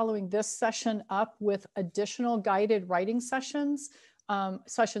be following this session up with additional guided writing sessions,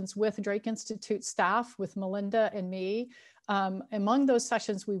 sessions with Drake Institute staff, with Melinda and me. Among those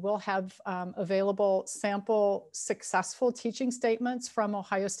sessions, we will have available sample successful teaching statements from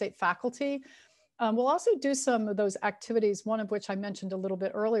Ohio State faculty. We'll also do some of those activities, one of which I mentioned a little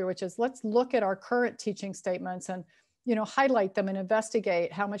bit earlier, which is let's look at our current teaching statements and you know, highlight them and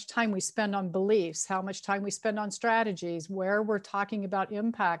investigate how much time we spend on beliefs, how much time we spend on strategies, where we're talking about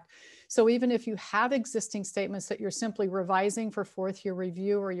impact. So even if you have existing statements that you're simply revising for fourth year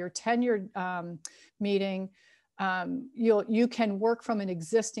review or your tenure meeting, you can work from an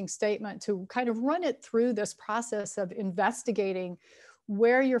existing statement to kind of run it through this process of investigating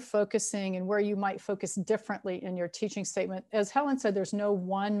where you're focusing and where you might focus differently in your teaching statement. As Helen said, there's no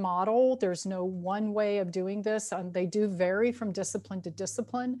one model, there's no one way of doing this. They do vary from discipline to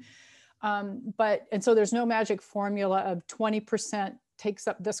discipline. And so there's no magic formula of 20% takes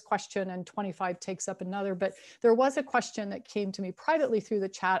up this question and 25 takes up another. But there was a question that came to me privately through the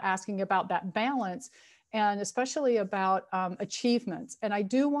chat asking about that balance, and especially about achievements. And I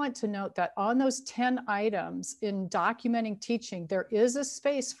do want to note that on those 10 items in documenting teaching, there is a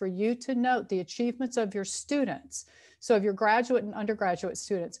space for you to note the achievements of your students. So of your graduate and undergraduate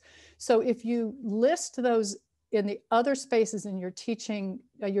students. So if you list those in the other spaces in your teaching,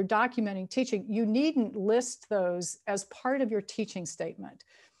 your documenting teaching, you needn't list those as part of your teaching statement.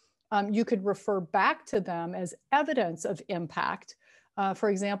 You could refer back to them as evidence of impact.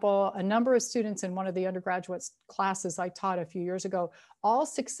 For example, a number of students in one of the undergraduate classes I taught a few years ago all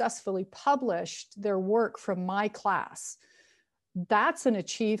successfully published their work from my class. That's an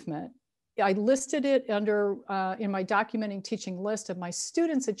achievement. I listed it under in my documenting teaching list of my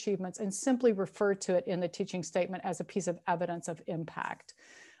students' achievements and simply referred to it in the teaching statement as a piece of evidence of impact.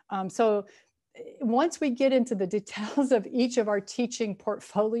 So once we get into the details of each of our teaching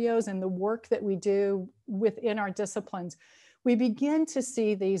portfolios and the work that we do within our disciplines, we begin to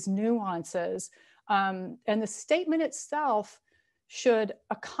see these nuances, and the statement itself should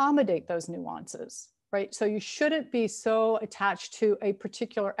accommodate those nuances, right? So you shouldn't be so attached to a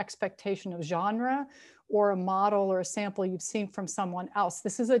particular expectation of genre or a model or a sample you've seen from someone else.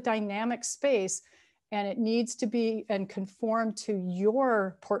 This is a dynamic space, and it needs to be and conform to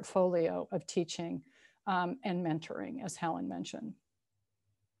your portfolio of teaching and mentoring, as Helen mentioned.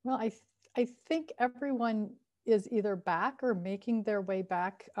 Well, I think everyone is either back or making their way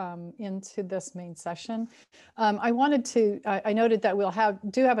back into this main session. I noted that we'll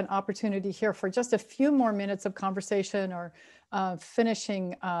do have an opportunity here for just a few more minutes of conversation or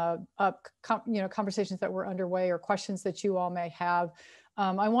finishing up conversations that were underway or questions that you all may have.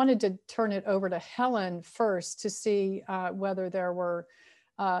 I wanted to turn it over to Helen first to see whether there were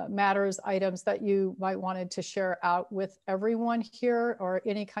matters, items that you might wanted to share out with everyone here, or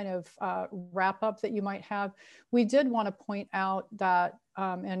any kind of wrap up that you might have. We did want to point out that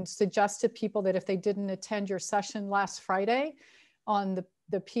and suggest to people that if they didn't attend your session last Friday on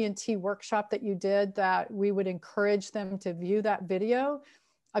the P&T workshop that you did, that we would encourage them to view that video.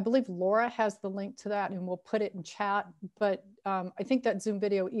 I believe Laura has the link to that and we'll put it in chat, but I think that Zoom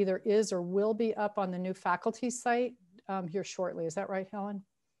video either is or will be up on the new faculty site here shortly. Is that right, Helen?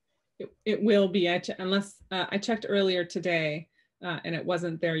 It will be, unless I checked earlier today and it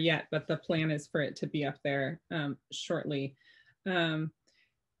wasn't there yet, but the plan is for it to be up there shortly.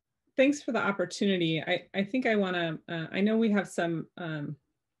 Thanks for the opportunity. I think I want to, I know we have some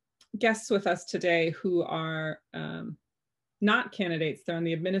guests with us today who are not candidates. They're on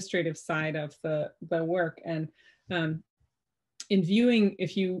the administrative side of the work. And in viewing,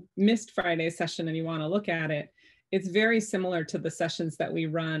 if you missed Friday's session and you want to look at it, it's very similar to the sessions that we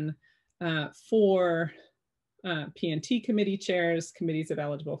run for P&T committee chairs, committees of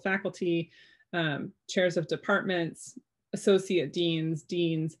eligible faculty, chairs of departments, associate deans,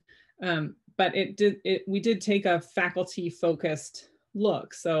 but we did take a faculty focused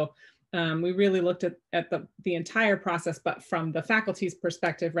look. So we really looked at the entire process, but from the faculty's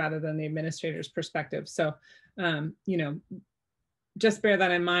perspective rather than the administrator's perspective. So, just bear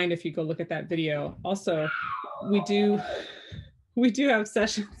that in mind if you go look at that video. Also, we do have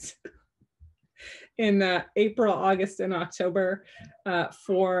sessions in April, August, and October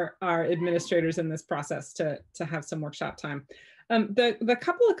for our administrators in this process to have some workshop time. The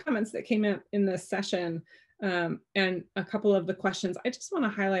couple of comments that came in this session and a couple of the questions, I just want to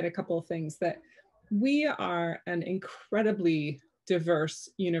highlight a couple of things. That we are an incredibly diverse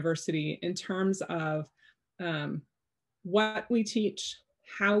university in terms of what we teach,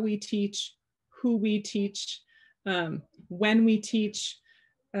 how we teach, who we teach, when we teach,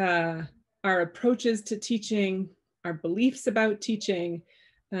 our approaches to teaching, our beliefs about teaching,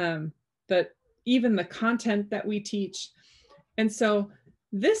 even the content that we teach. And so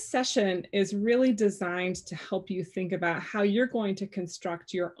this session is really designed to help you think about how you're going to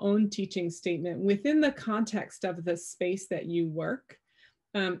construct your own teaching statement within the context of the space that you work.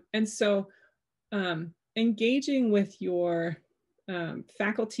 And so engaging with your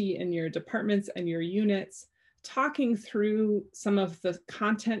faculty and your departments and your units talking through some of the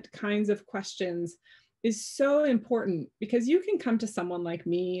content kinds of questions is so important, because you can come to someone like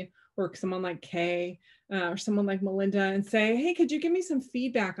me or someone like Kay or someone like Melinda and say, hey, could you give me some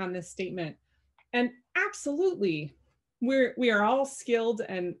feedback on this statement? And absolutely, we are all skilled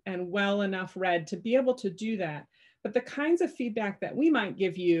and well enough read to be able to do that. But the kinds of feedback that we might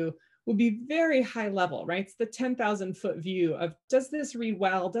give you will be very high level, right? It's the 10,000 foot view of, does this read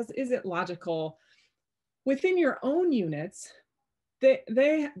well? Is it logical? Within your own units,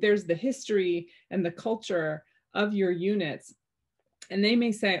 there's the history and the culture of your units. And they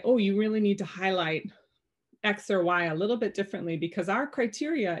may say, oh, you really need to highlight X or Y a little bit differently because our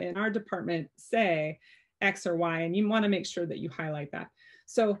criteria in our department say X or Y, and you want to make sure that you highlight that.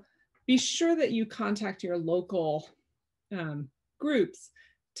 So be sure that you contact your local groups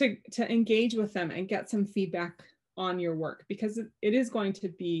to engage with them and get some feedback on your work, because it is going to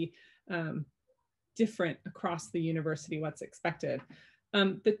be different across the university, what's expected.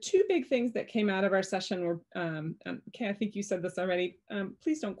 The two big things that came out of our session were, Kay, I think you said this already,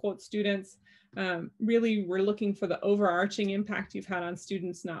 please don't quote students. Really, we're looking for the overarching impact you've had on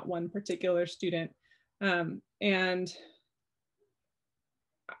students, not one particular student. And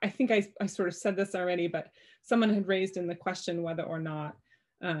I think I sort of said this already, but someone had raised in the question whether or not,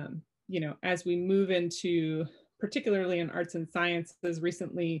 you know, as we move into, particularly in arts and sciences,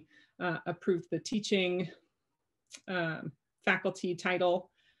 recently approved the teaching faculty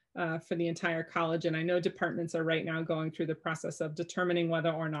title for the entire college. And I know departments are right now going through the process of determining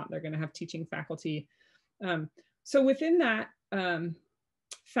whether or not they're going to have teaching faculty. So within that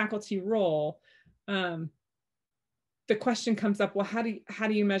faculty role, the question comes up, well, how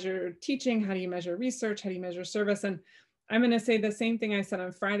do you measure teaching? How do you measure research? How do you measure service? And I'm going to say the same thing I said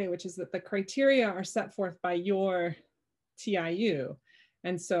on Friday, which is that the criteria are set forth by your TIU.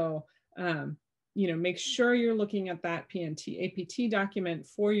 And so, you know, make sure you're looking at that PNT APT document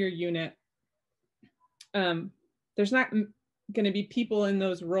for your unit. There's not going to be people in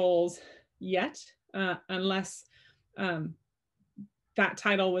those roles yet, unless that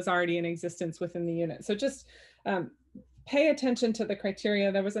title was already in existence within the unit. So just pay attention to the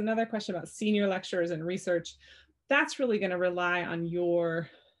criteria. There was another question about senior lecturers and research. That's really going to rely on your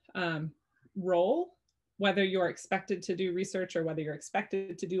role, whether you're expected to do research or whether you're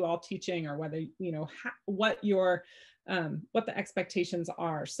expected to do all teaching, or whether, you know, what the expectations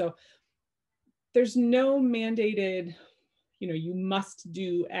are. So there's no mandated, you know, you must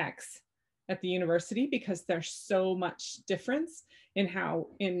do X at the university, because there's so much difference in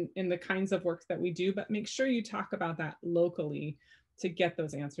in the kinds of work that we do, but make sure you talk about that locally to get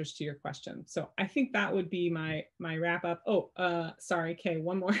those answers to your question. So I think that would be my wrap up. Oh, sorry, Kay,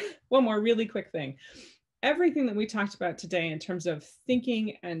 one more really quick thing. Everything that we talked about today in terms of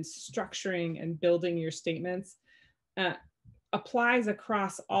thinking and structuring and building your statements applies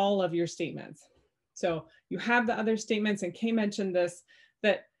across all of your statements. So you have the other statements, and Kay mentioned this,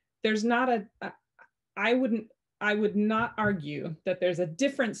 that there's not I would not argue that there's a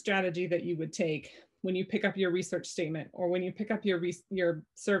different strategy that you would take when you pick up your research statement or when you pick up your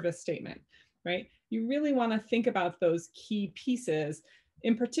service statement, right? You really want to think about those key pieces,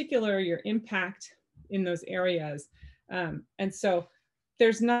 in particular, your impact in those areas. And so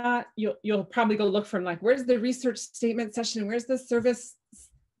there's not, you'll probably go look from like, where's the research statement session? Where's the service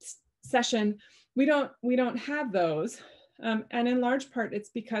session? We don't have those. And in large part, it's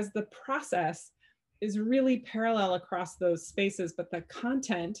because the process is really parallel across those spaces, but the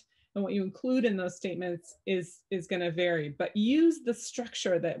content and what you include in those statements is going to vary. But use the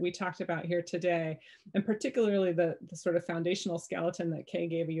structure that we talked about here today, and particularly the sort of foundational skeleton that Kay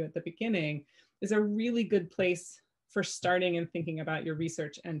gave you at the beginning, is a really good place for starting and thinking about your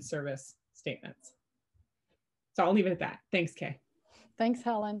research and service statements. So I'll leave it at that. Thanks, Kay. Thanks,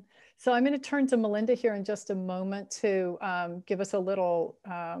 Helen. So I'm going to turn to Melinda here in just a moment to give us a little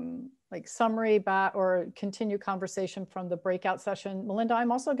like summary or continue conversation from the breakout session. Melinda,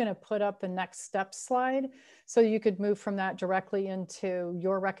 I'm also going to put up the next step slide so you could move from that directly into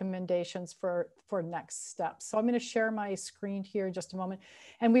your recommendations for next steps. So I'm going to share my screen here in just a moment,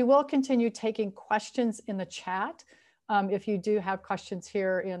 and we will continue taking questions in the chat if you do have questions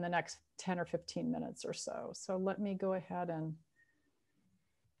here in the next 10 or 15 minutes or so. So let me go ahead and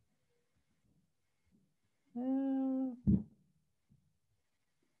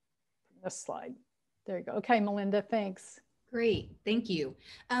this slide. There you go. Okay, Melinda, thanks. Great, thank you.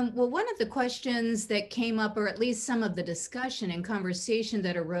 Well, one of the questions that came up, or at least some of the discussion and conversation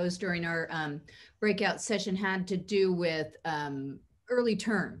that arose during our breakout session, had to do with early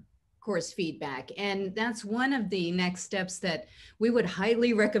term course feedback. And that's one of the next steps that we would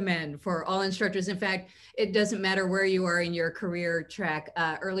highly recommend for all instructors. In fact, it doesn't matter where you are in your career track,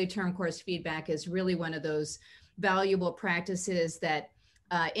 early term course feedback is really one of those valuable practices that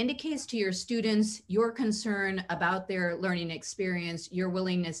indicates to your students your concern about their learning experience, your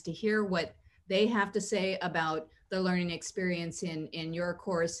willingness to hear what they have to say about the learning experience in your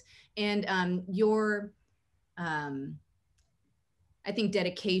course, and your I think,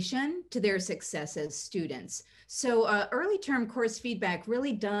 dedication to their success as students. So early term course feedback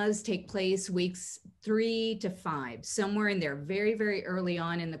really does take place weeks 3 to 5, somewhere in there, very, very early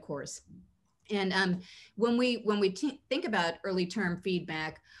on in the course. And when we think about early term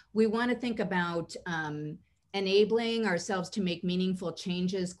feedback, we want to think about enabling ourselves to make meaningful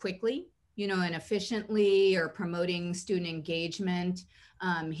changes quickly, you know, and efficiently, or promoting student engagement,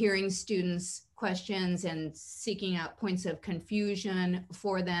 hearing students' questions and seeking out points of confusion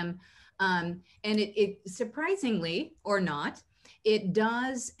for them. And it surprisingly or not, it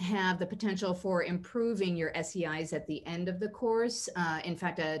does have the potential for improving your SEIs at the end of the course. In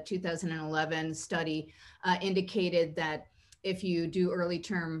fact, a 2011 study indicated that if you do early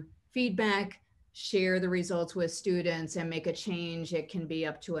term feedback, share the results with students and make a change, it can be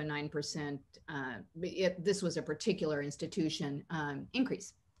up to a 9%. This was a particular institution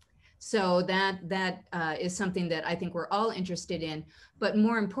increase. So that is something that I think we're all interested in. But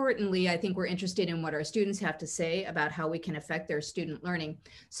more importantly, I think we're interested in what our students have to say about how we can affect their student learning.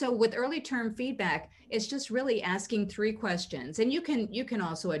 So with early term feedback, it's just really asking 3 questions. And you can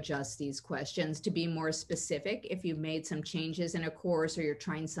also adjust these questions to be more specific if you've made some changes in a course or you're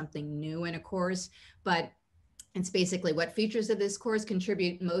trying something new in a course. But it's basically, what features of this course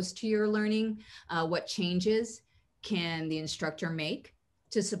contribute most to your learning? What changes can the instructor make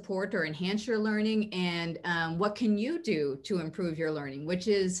to support or enhance your learning, and what can you do to improve your learning, which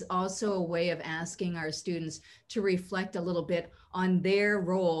is also a way of asking our students to reflect a little bit on their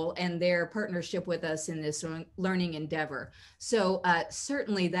role and their partnership with us in this learning endeavor. So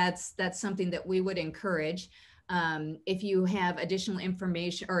certainly that's something that we would encourage. If you have additional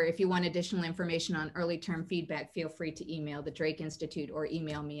information, or if you want additional information on early term feedback, feel free to email the Drake Institute or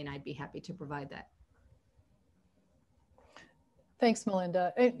email me, and I'd be happy to provide that. Thanks,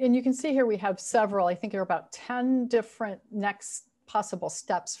 Melinda. And you can see here we have several, I think there are about 10 different next possible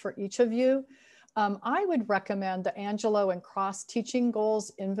steps for each of you. I would recommend the Angelo and Cross Teaching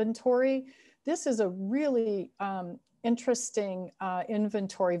Goals Inventory. This is a really interesting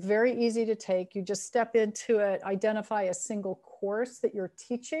inventory, very easy to take. You just step into it, identify a single course that you're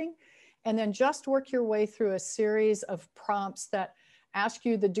teaching, and then just work your way through a series of prompts that ask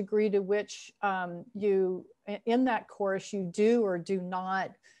you the degree to which you, in that course, you do or do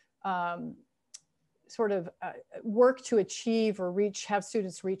not work to achieve or have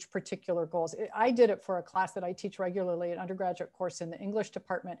students reach particular goals. I did it for a class that I teach regularly, an undergraduate course in the English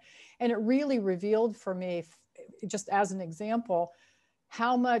department, and it really revealed for me, just as an example,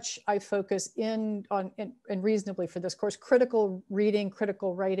 how much I focus in reasonably for this course, critical reading,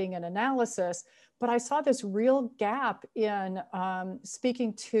 critical writing, and analysis. But I saw this real gap in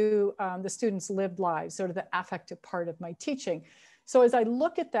speaking to the students' lived lives, sort of the affective part of my teaching. So as I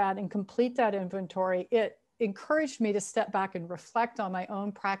look at that and complete that inventory, it encouraged me to step back and reflect on my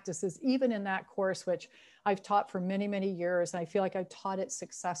own practices, even in that course, which I've taught for many, many years. And I feel like I've taught it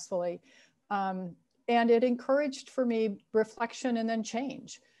successfully. And it encouraged for me reflection and then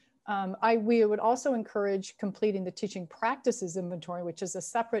change. We would also encourage completing the teaching practices inventory, which is a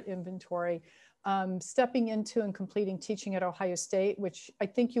separate inventory, stepping into and completing teaching at Ohio State, which I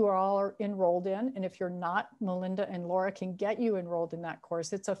think you all are enrolled in. And if you're not, Melinda and Laura can get you enrolled in that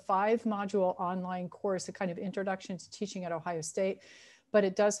course. It's a 5-module online course, a kind of introduction to teaching at Ohio State, but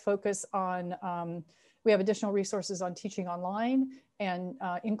it does focus on, we have additional resources on teaching online and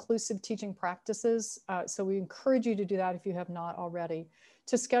inclusive teaching practices. So we encourage you to do that if you have not already.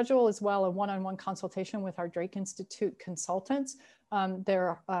 To schedule as well a one-on-one consultation with our Drake Institute consultants.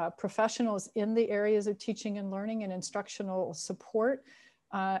 They're professionals in the areas of teaching and learning and instructional support,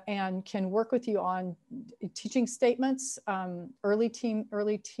 and can work with you on teaching statements, early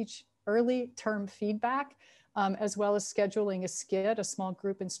term feedback, as well as scheduling a SCID, a small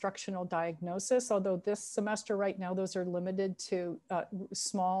group instructional diagnosis. Although this semester right now, those are limited to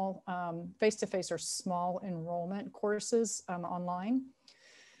small face-to-face or small enrollment courses online.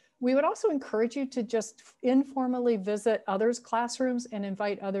 We would also encourage you to just informally visit others' classrooms and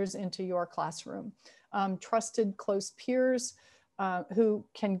invite others into your classroom. Trusted close peers who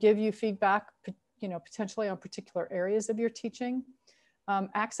can give you feedback, potentially on particular areas of your teaching.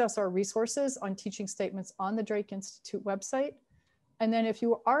 Access our resources on teaching statements on the Drake Institute website, And then if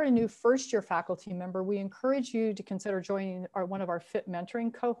you are a new first-year faculty member, we encourage you to consider joining one of our FIT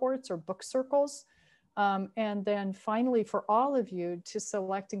mentoring cohorts or book circles. And then finally, for all of you to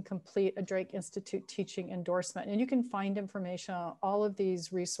select and complete a Drake Institute teaching endorsement. And you can find information on all of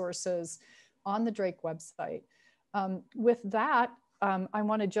these resources on the Drake website. With that, I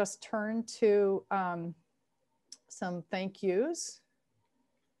want to just turn to some thank yous.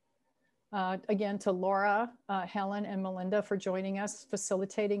 Again, to Laura, Helen, and Melinda for joining us,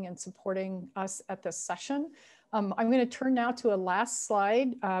 facilitating and supporting us at this session. I'm going to turn now to a last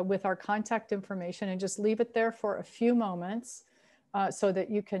slide with our contact information and just leave it there for a few moments so that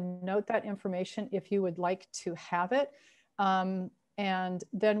you can note that information if you would like to have it. And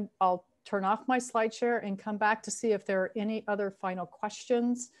then I'll turn off my slide share and come back to see if there are any other final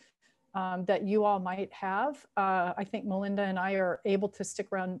questions that you all might have. I think Melinda and I are able to stick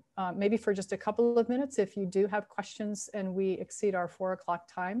around maybe for just a couple of minutes if you do have questions and we exceed our 4 o'clock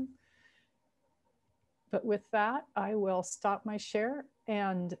time. But with that, I will stop my share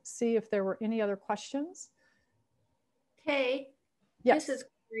and see if there were any other questions. Hey, yes. This is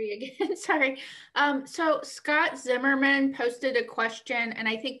Corey again, sorry. So Scott Zimmerman posted a question, and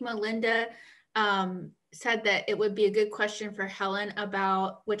I think Melinda said that it would be a good question for Helen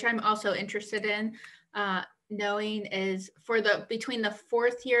about, which I'm also interested in knowing, is for the between the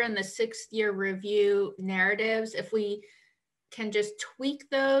 4th year and the 6th year review narratives, if we can just tweak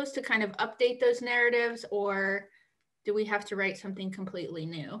those to kind of update those narratives, or do we have to write something completely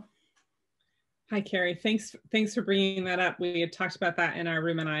new? Hi, Carrie. Thanks for bringing that up. We had talked about that in our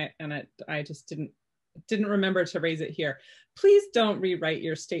room, and I just didn't remember to raise it here. Please don't rewrite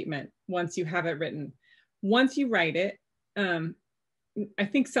your statement once you have it written. Once you write it, I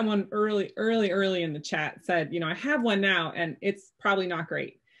think someone early in the chat said, you know, I have one now and it's probably not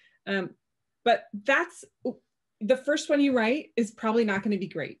great. But that's the first one you write is probably not going to be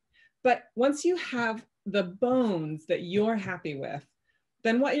great. But once you have the bones that you're happy with,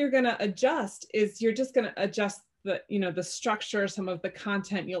 then what you're going to adjust is you're just going to adjust the, you know, the structure, some of the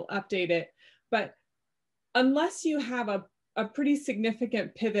content, you'll update it. But unless you have a pretty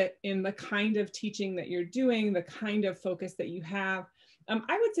significant pivot in the kind of teaching that you're doing, the kind of focus that you have,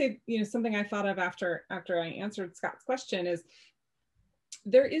 I would say, you know, something I thought of after I answered Scott's question is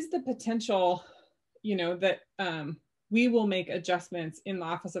there is the potential, you know, that we will make adjustments in the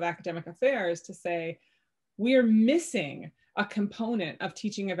Office of Academic Affairs to say, we're missing a component of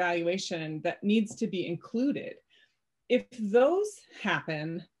teaching evaluation that needs to be included. If those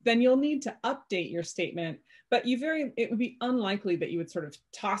happen, then you'll need to update your statement, but it would be unlikely that you would sort of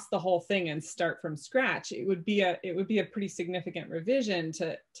toss the whole thing and start from scratch. It would be a pretty significant revision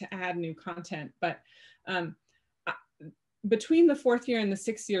to add new content. But between the 4th year and the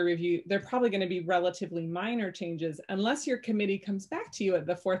 6th year review, they're probably going to be relatively minor changes unless your committee comes back to you at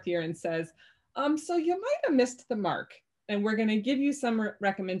the 4th year and says, so you might have missed the mark, and we're going to give you some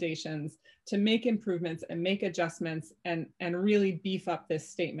recommendations to make improvements and make adjustments and really beef up this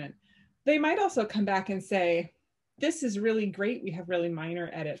statement. They might also come back and say, this is really great, we have really minor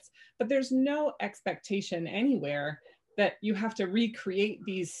edits, but there's no expectation anywhere that you have to recreate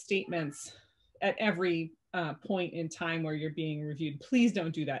these statements at every point in time where you're being reviewed. Please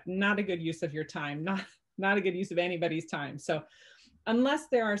don't do that. Not a good use of your time, not a good use of anybody's time. So unless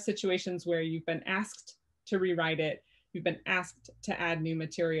there are situations where you've been asked to rewrite it, you've been asked to add new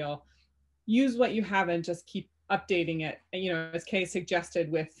material, use what you have and just keep updating it, you know, as Kay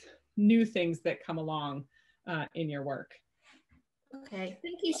suggested, with new things that come along in your work. Okay,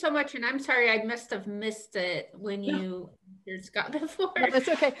 thank you so much. And I'm sorry, I must have missed it when you Scott before. No, that's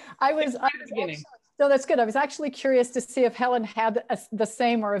okay. I was actually, no, that's good. I was actually curious to see if Helen had the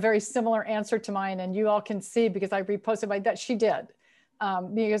same or a very similar answer to mine, and you all can see because I reposted that she did.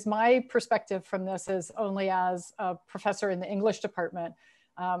 Because my perspective from this is only as a professor in the English department.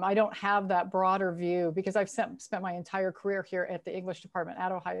 I don't have that broader view because I've spent my entire career here at the English department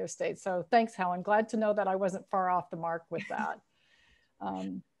at Ohio State. So thanks, Helen. Glad to know that I wasn't far off the mark with that.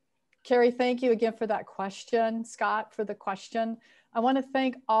 Carrie, thank you again for that question. Scott, for the question. I want to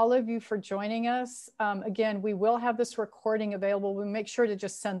thank all of you for joining us. Again, we will have this recording available. We'll make sure to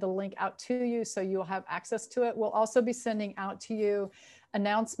just send the link out to you so you'll have access to it. We'll also be sending out to you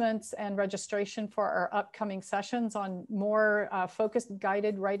announcements and registration for our upcoming sessions on more focused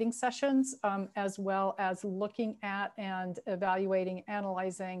guided writing sessions, as well as looking at and evaluating,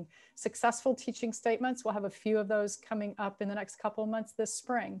 analyzing successful teaching statements. We'll have a few of those coming up in the next couple of months this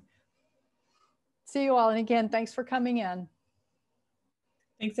spring. See you all. And again, thanks for coming in.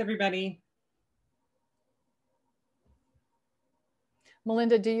 Thanks, everybody.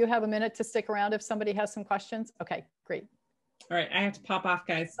 Melinda, do you have a minute to stick around if somebody has some questions? Okay, great. All right, I have to pop off,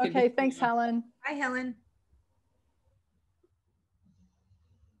 guys. Okay, thanks, Helen. Hi, Helen.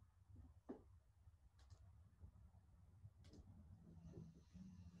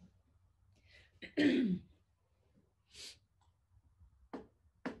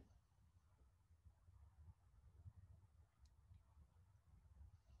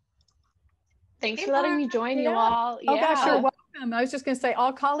 Thanks for letting me join you all. Oh gosh, you're welcome. I was just going to say,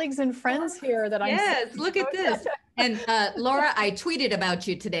 all colleagues and friends here that I'm. Yes, look at this. And Laura, I tweeted about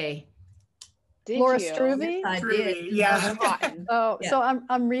you today. Did Laura you? Struve? Yes, I did. Yeah. Oh, Yeah. so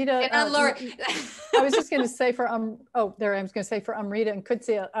I'm Rita. And Laura. I was just going to say for there I was going to say for Rita and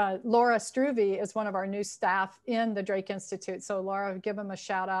Kutsia, Laura Struve is one of our new staff in the Drake Institute. So Laura, give them a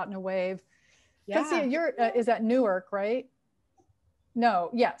shout out and a wave. Yeah. Kutsia, you're is at Newark, right? No,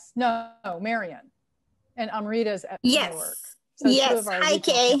 yes, no, Marion, and Amrita's at Newark. So yes. Hi,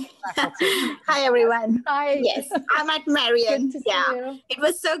 Kay. Hi, everyone. Hi. Yes, I'm at Marion. Yeah, it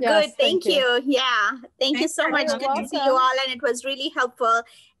was so good. Thank you. Yeah, thank you so much. Good to see you all, and it was really helpful.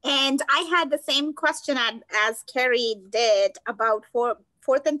 And I had the same question as Carrie did about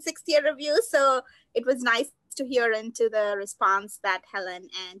fourth and sixth year review. So it was nice to hear into the response that Helen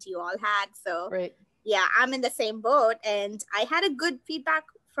and you all had. So great. Yeah, I'm in the same boat, and I had a good feedback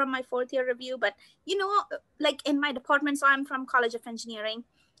from my fourth year review, but you know, like in my department, so I'm from College of Engineering,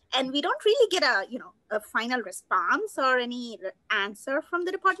 and we don't really get a final response or any answer from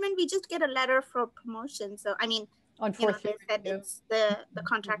the department. We just get a letter for promotion. So I mean, on fourth year, they said it's the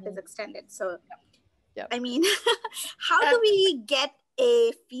contract is extended. So yep. I mean, how do we get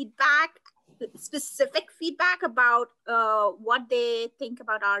a specific feedback about what they think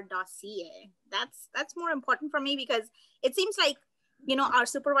about our dossier? That's more important for me, because it seems like, you know, our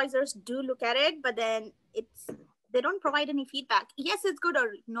supervisors do look at it, but then they don't provide any feedback. Yes, it's good,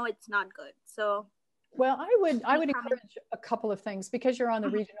 or no, it's not good. So well, I would encourage a couple of things, because you're on the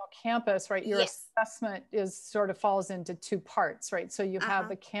regional campus, right? Your assessment falls into two parts, right? So you have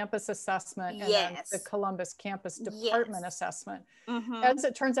the campus assessment and then the Columbus campus department assessment. As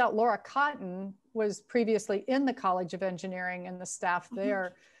it turns out, Laura Cotton was previously in the College of Engineering and the staff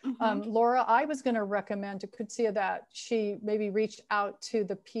there. Laura, I was going to recommend to Kutsia that she maybe reach out to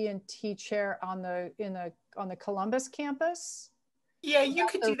the P&T chair on the Columbus campus. Yeah, you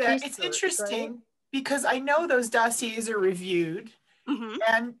could do that. It's interesting. Right? Because I know those dossiers are reviewed,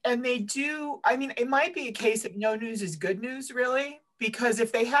 and they do. I mean, it might be a case of no news is good news, really, because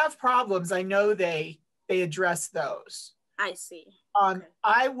if they have problems, I know they address those. I see. Okay.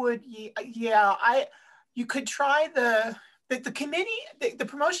 I would, you could try the committee. The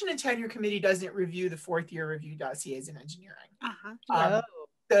Promotion and Tenure Committee doesn't review the fourth year review dossiers in engineering.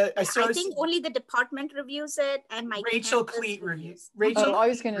 I think only the department reviews it, and my Rachel Cleet reviews. Rachel, I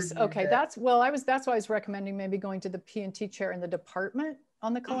was going to say, okay, that's why I was recommending maybe going to the P&T chair in the department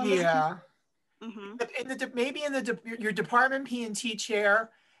on the Columbus. Yeah. Maybe in your department P&T chair,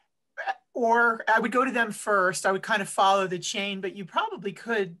 or I would go to them first. I would kind of follow the chain, but you probably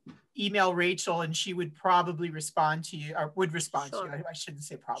could email Rachel, and she would probably respond to you, or would respond to you. I shouldn't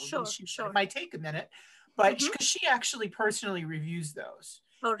say probably. It might take a minute, but because she actually personally reviews those.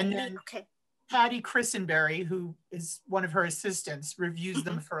 Oh, really? And then Patty Christenberry, who is one of her assistants, reviews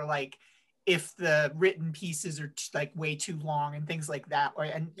them for like if the written pieces are like way too long and things like that, or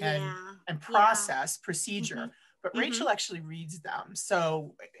and procedure. But Rachel actually reads them.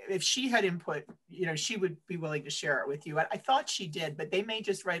 So if she had input, you know, she would be willing to share it with you. I thought she did, but they may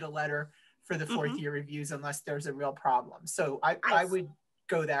just write a letter for the fourth year reviews unless there's a real problem. So I would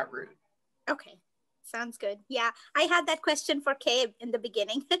go that route. Okay. Sounds good. Yeah, I had that question for Kay in the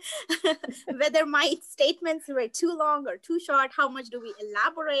beginning, whether my statements were too long or too short, how much do we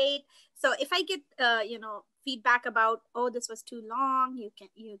elaborate? So if I get, feedback about, oh, this was too long,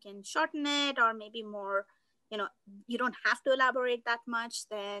 you can shorten it, or maybe more, you don't have to elaborate that much,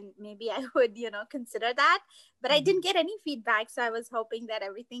 then maybe I would, consider that. But I didn't get any feedback, so I was hoping that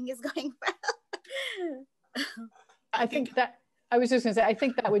everything is going well. I think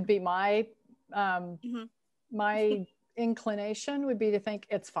that would be my my inclination would be to think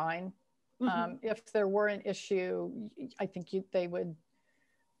it's fine. If there were an issue, I think they would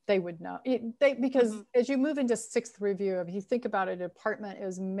know because as you move into sixth review, if you think about it, the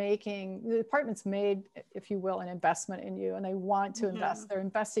department's made, if you will, an investment in you, and they want to invest. They're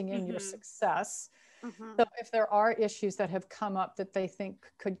investing in your success. So if there are issues that have come up that they think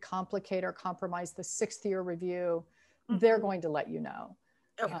could complicate or compromise the sixth year review, they're going to let you know.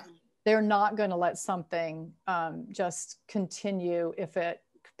 Okay. They're not going to let something just continue if it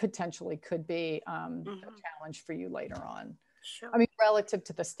potentially could be a challenge for you later on. Sure. I mean, relative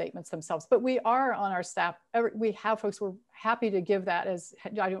to the statements themselves, but we are on our staff, we have folks who are happy to give that as, I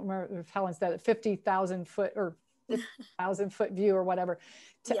don't remember if Helen said it, 50,000 foot or 50,000 foot view or whatever,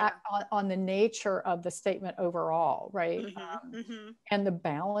 to act on the nature of the statement overall, right? And the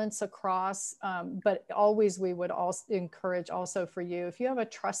balance across, but always we would also encourage also for you, if you have a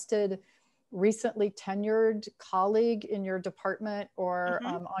trusted, recently tenured colleague in your department or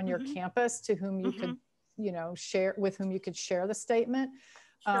on your campus to whom you could, you know, share, with whom you could share the statement,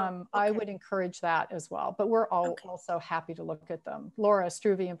 I would encourage that as well. But we're all also happy to look at them. Laura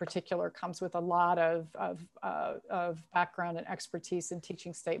Struve in particular comes with a lot of background and expertise in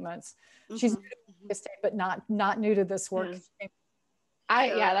teaching statements. She's new to the state, but not new to this work.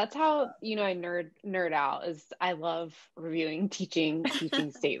 Yeah, that's how, you know, I nerd out, is I love reviewing teaching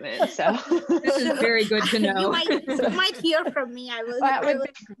statements. So this is very good to know. You might hear from me. I will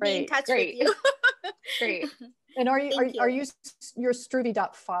be in touch with you. Great. And are you you're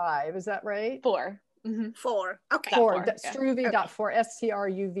Struve.5, is that right? 4. 4. Okay. 4. Struve.4,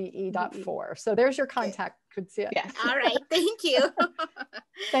 STRUVE.4. So there's your contact. Could see it. Yes. All right. Thank you.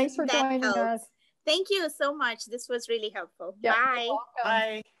 Thanks for joining us. Thank you so much. This was really helpful. Yep, bye.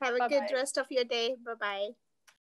 Bye. Have a good rest of your day. Bye-bye.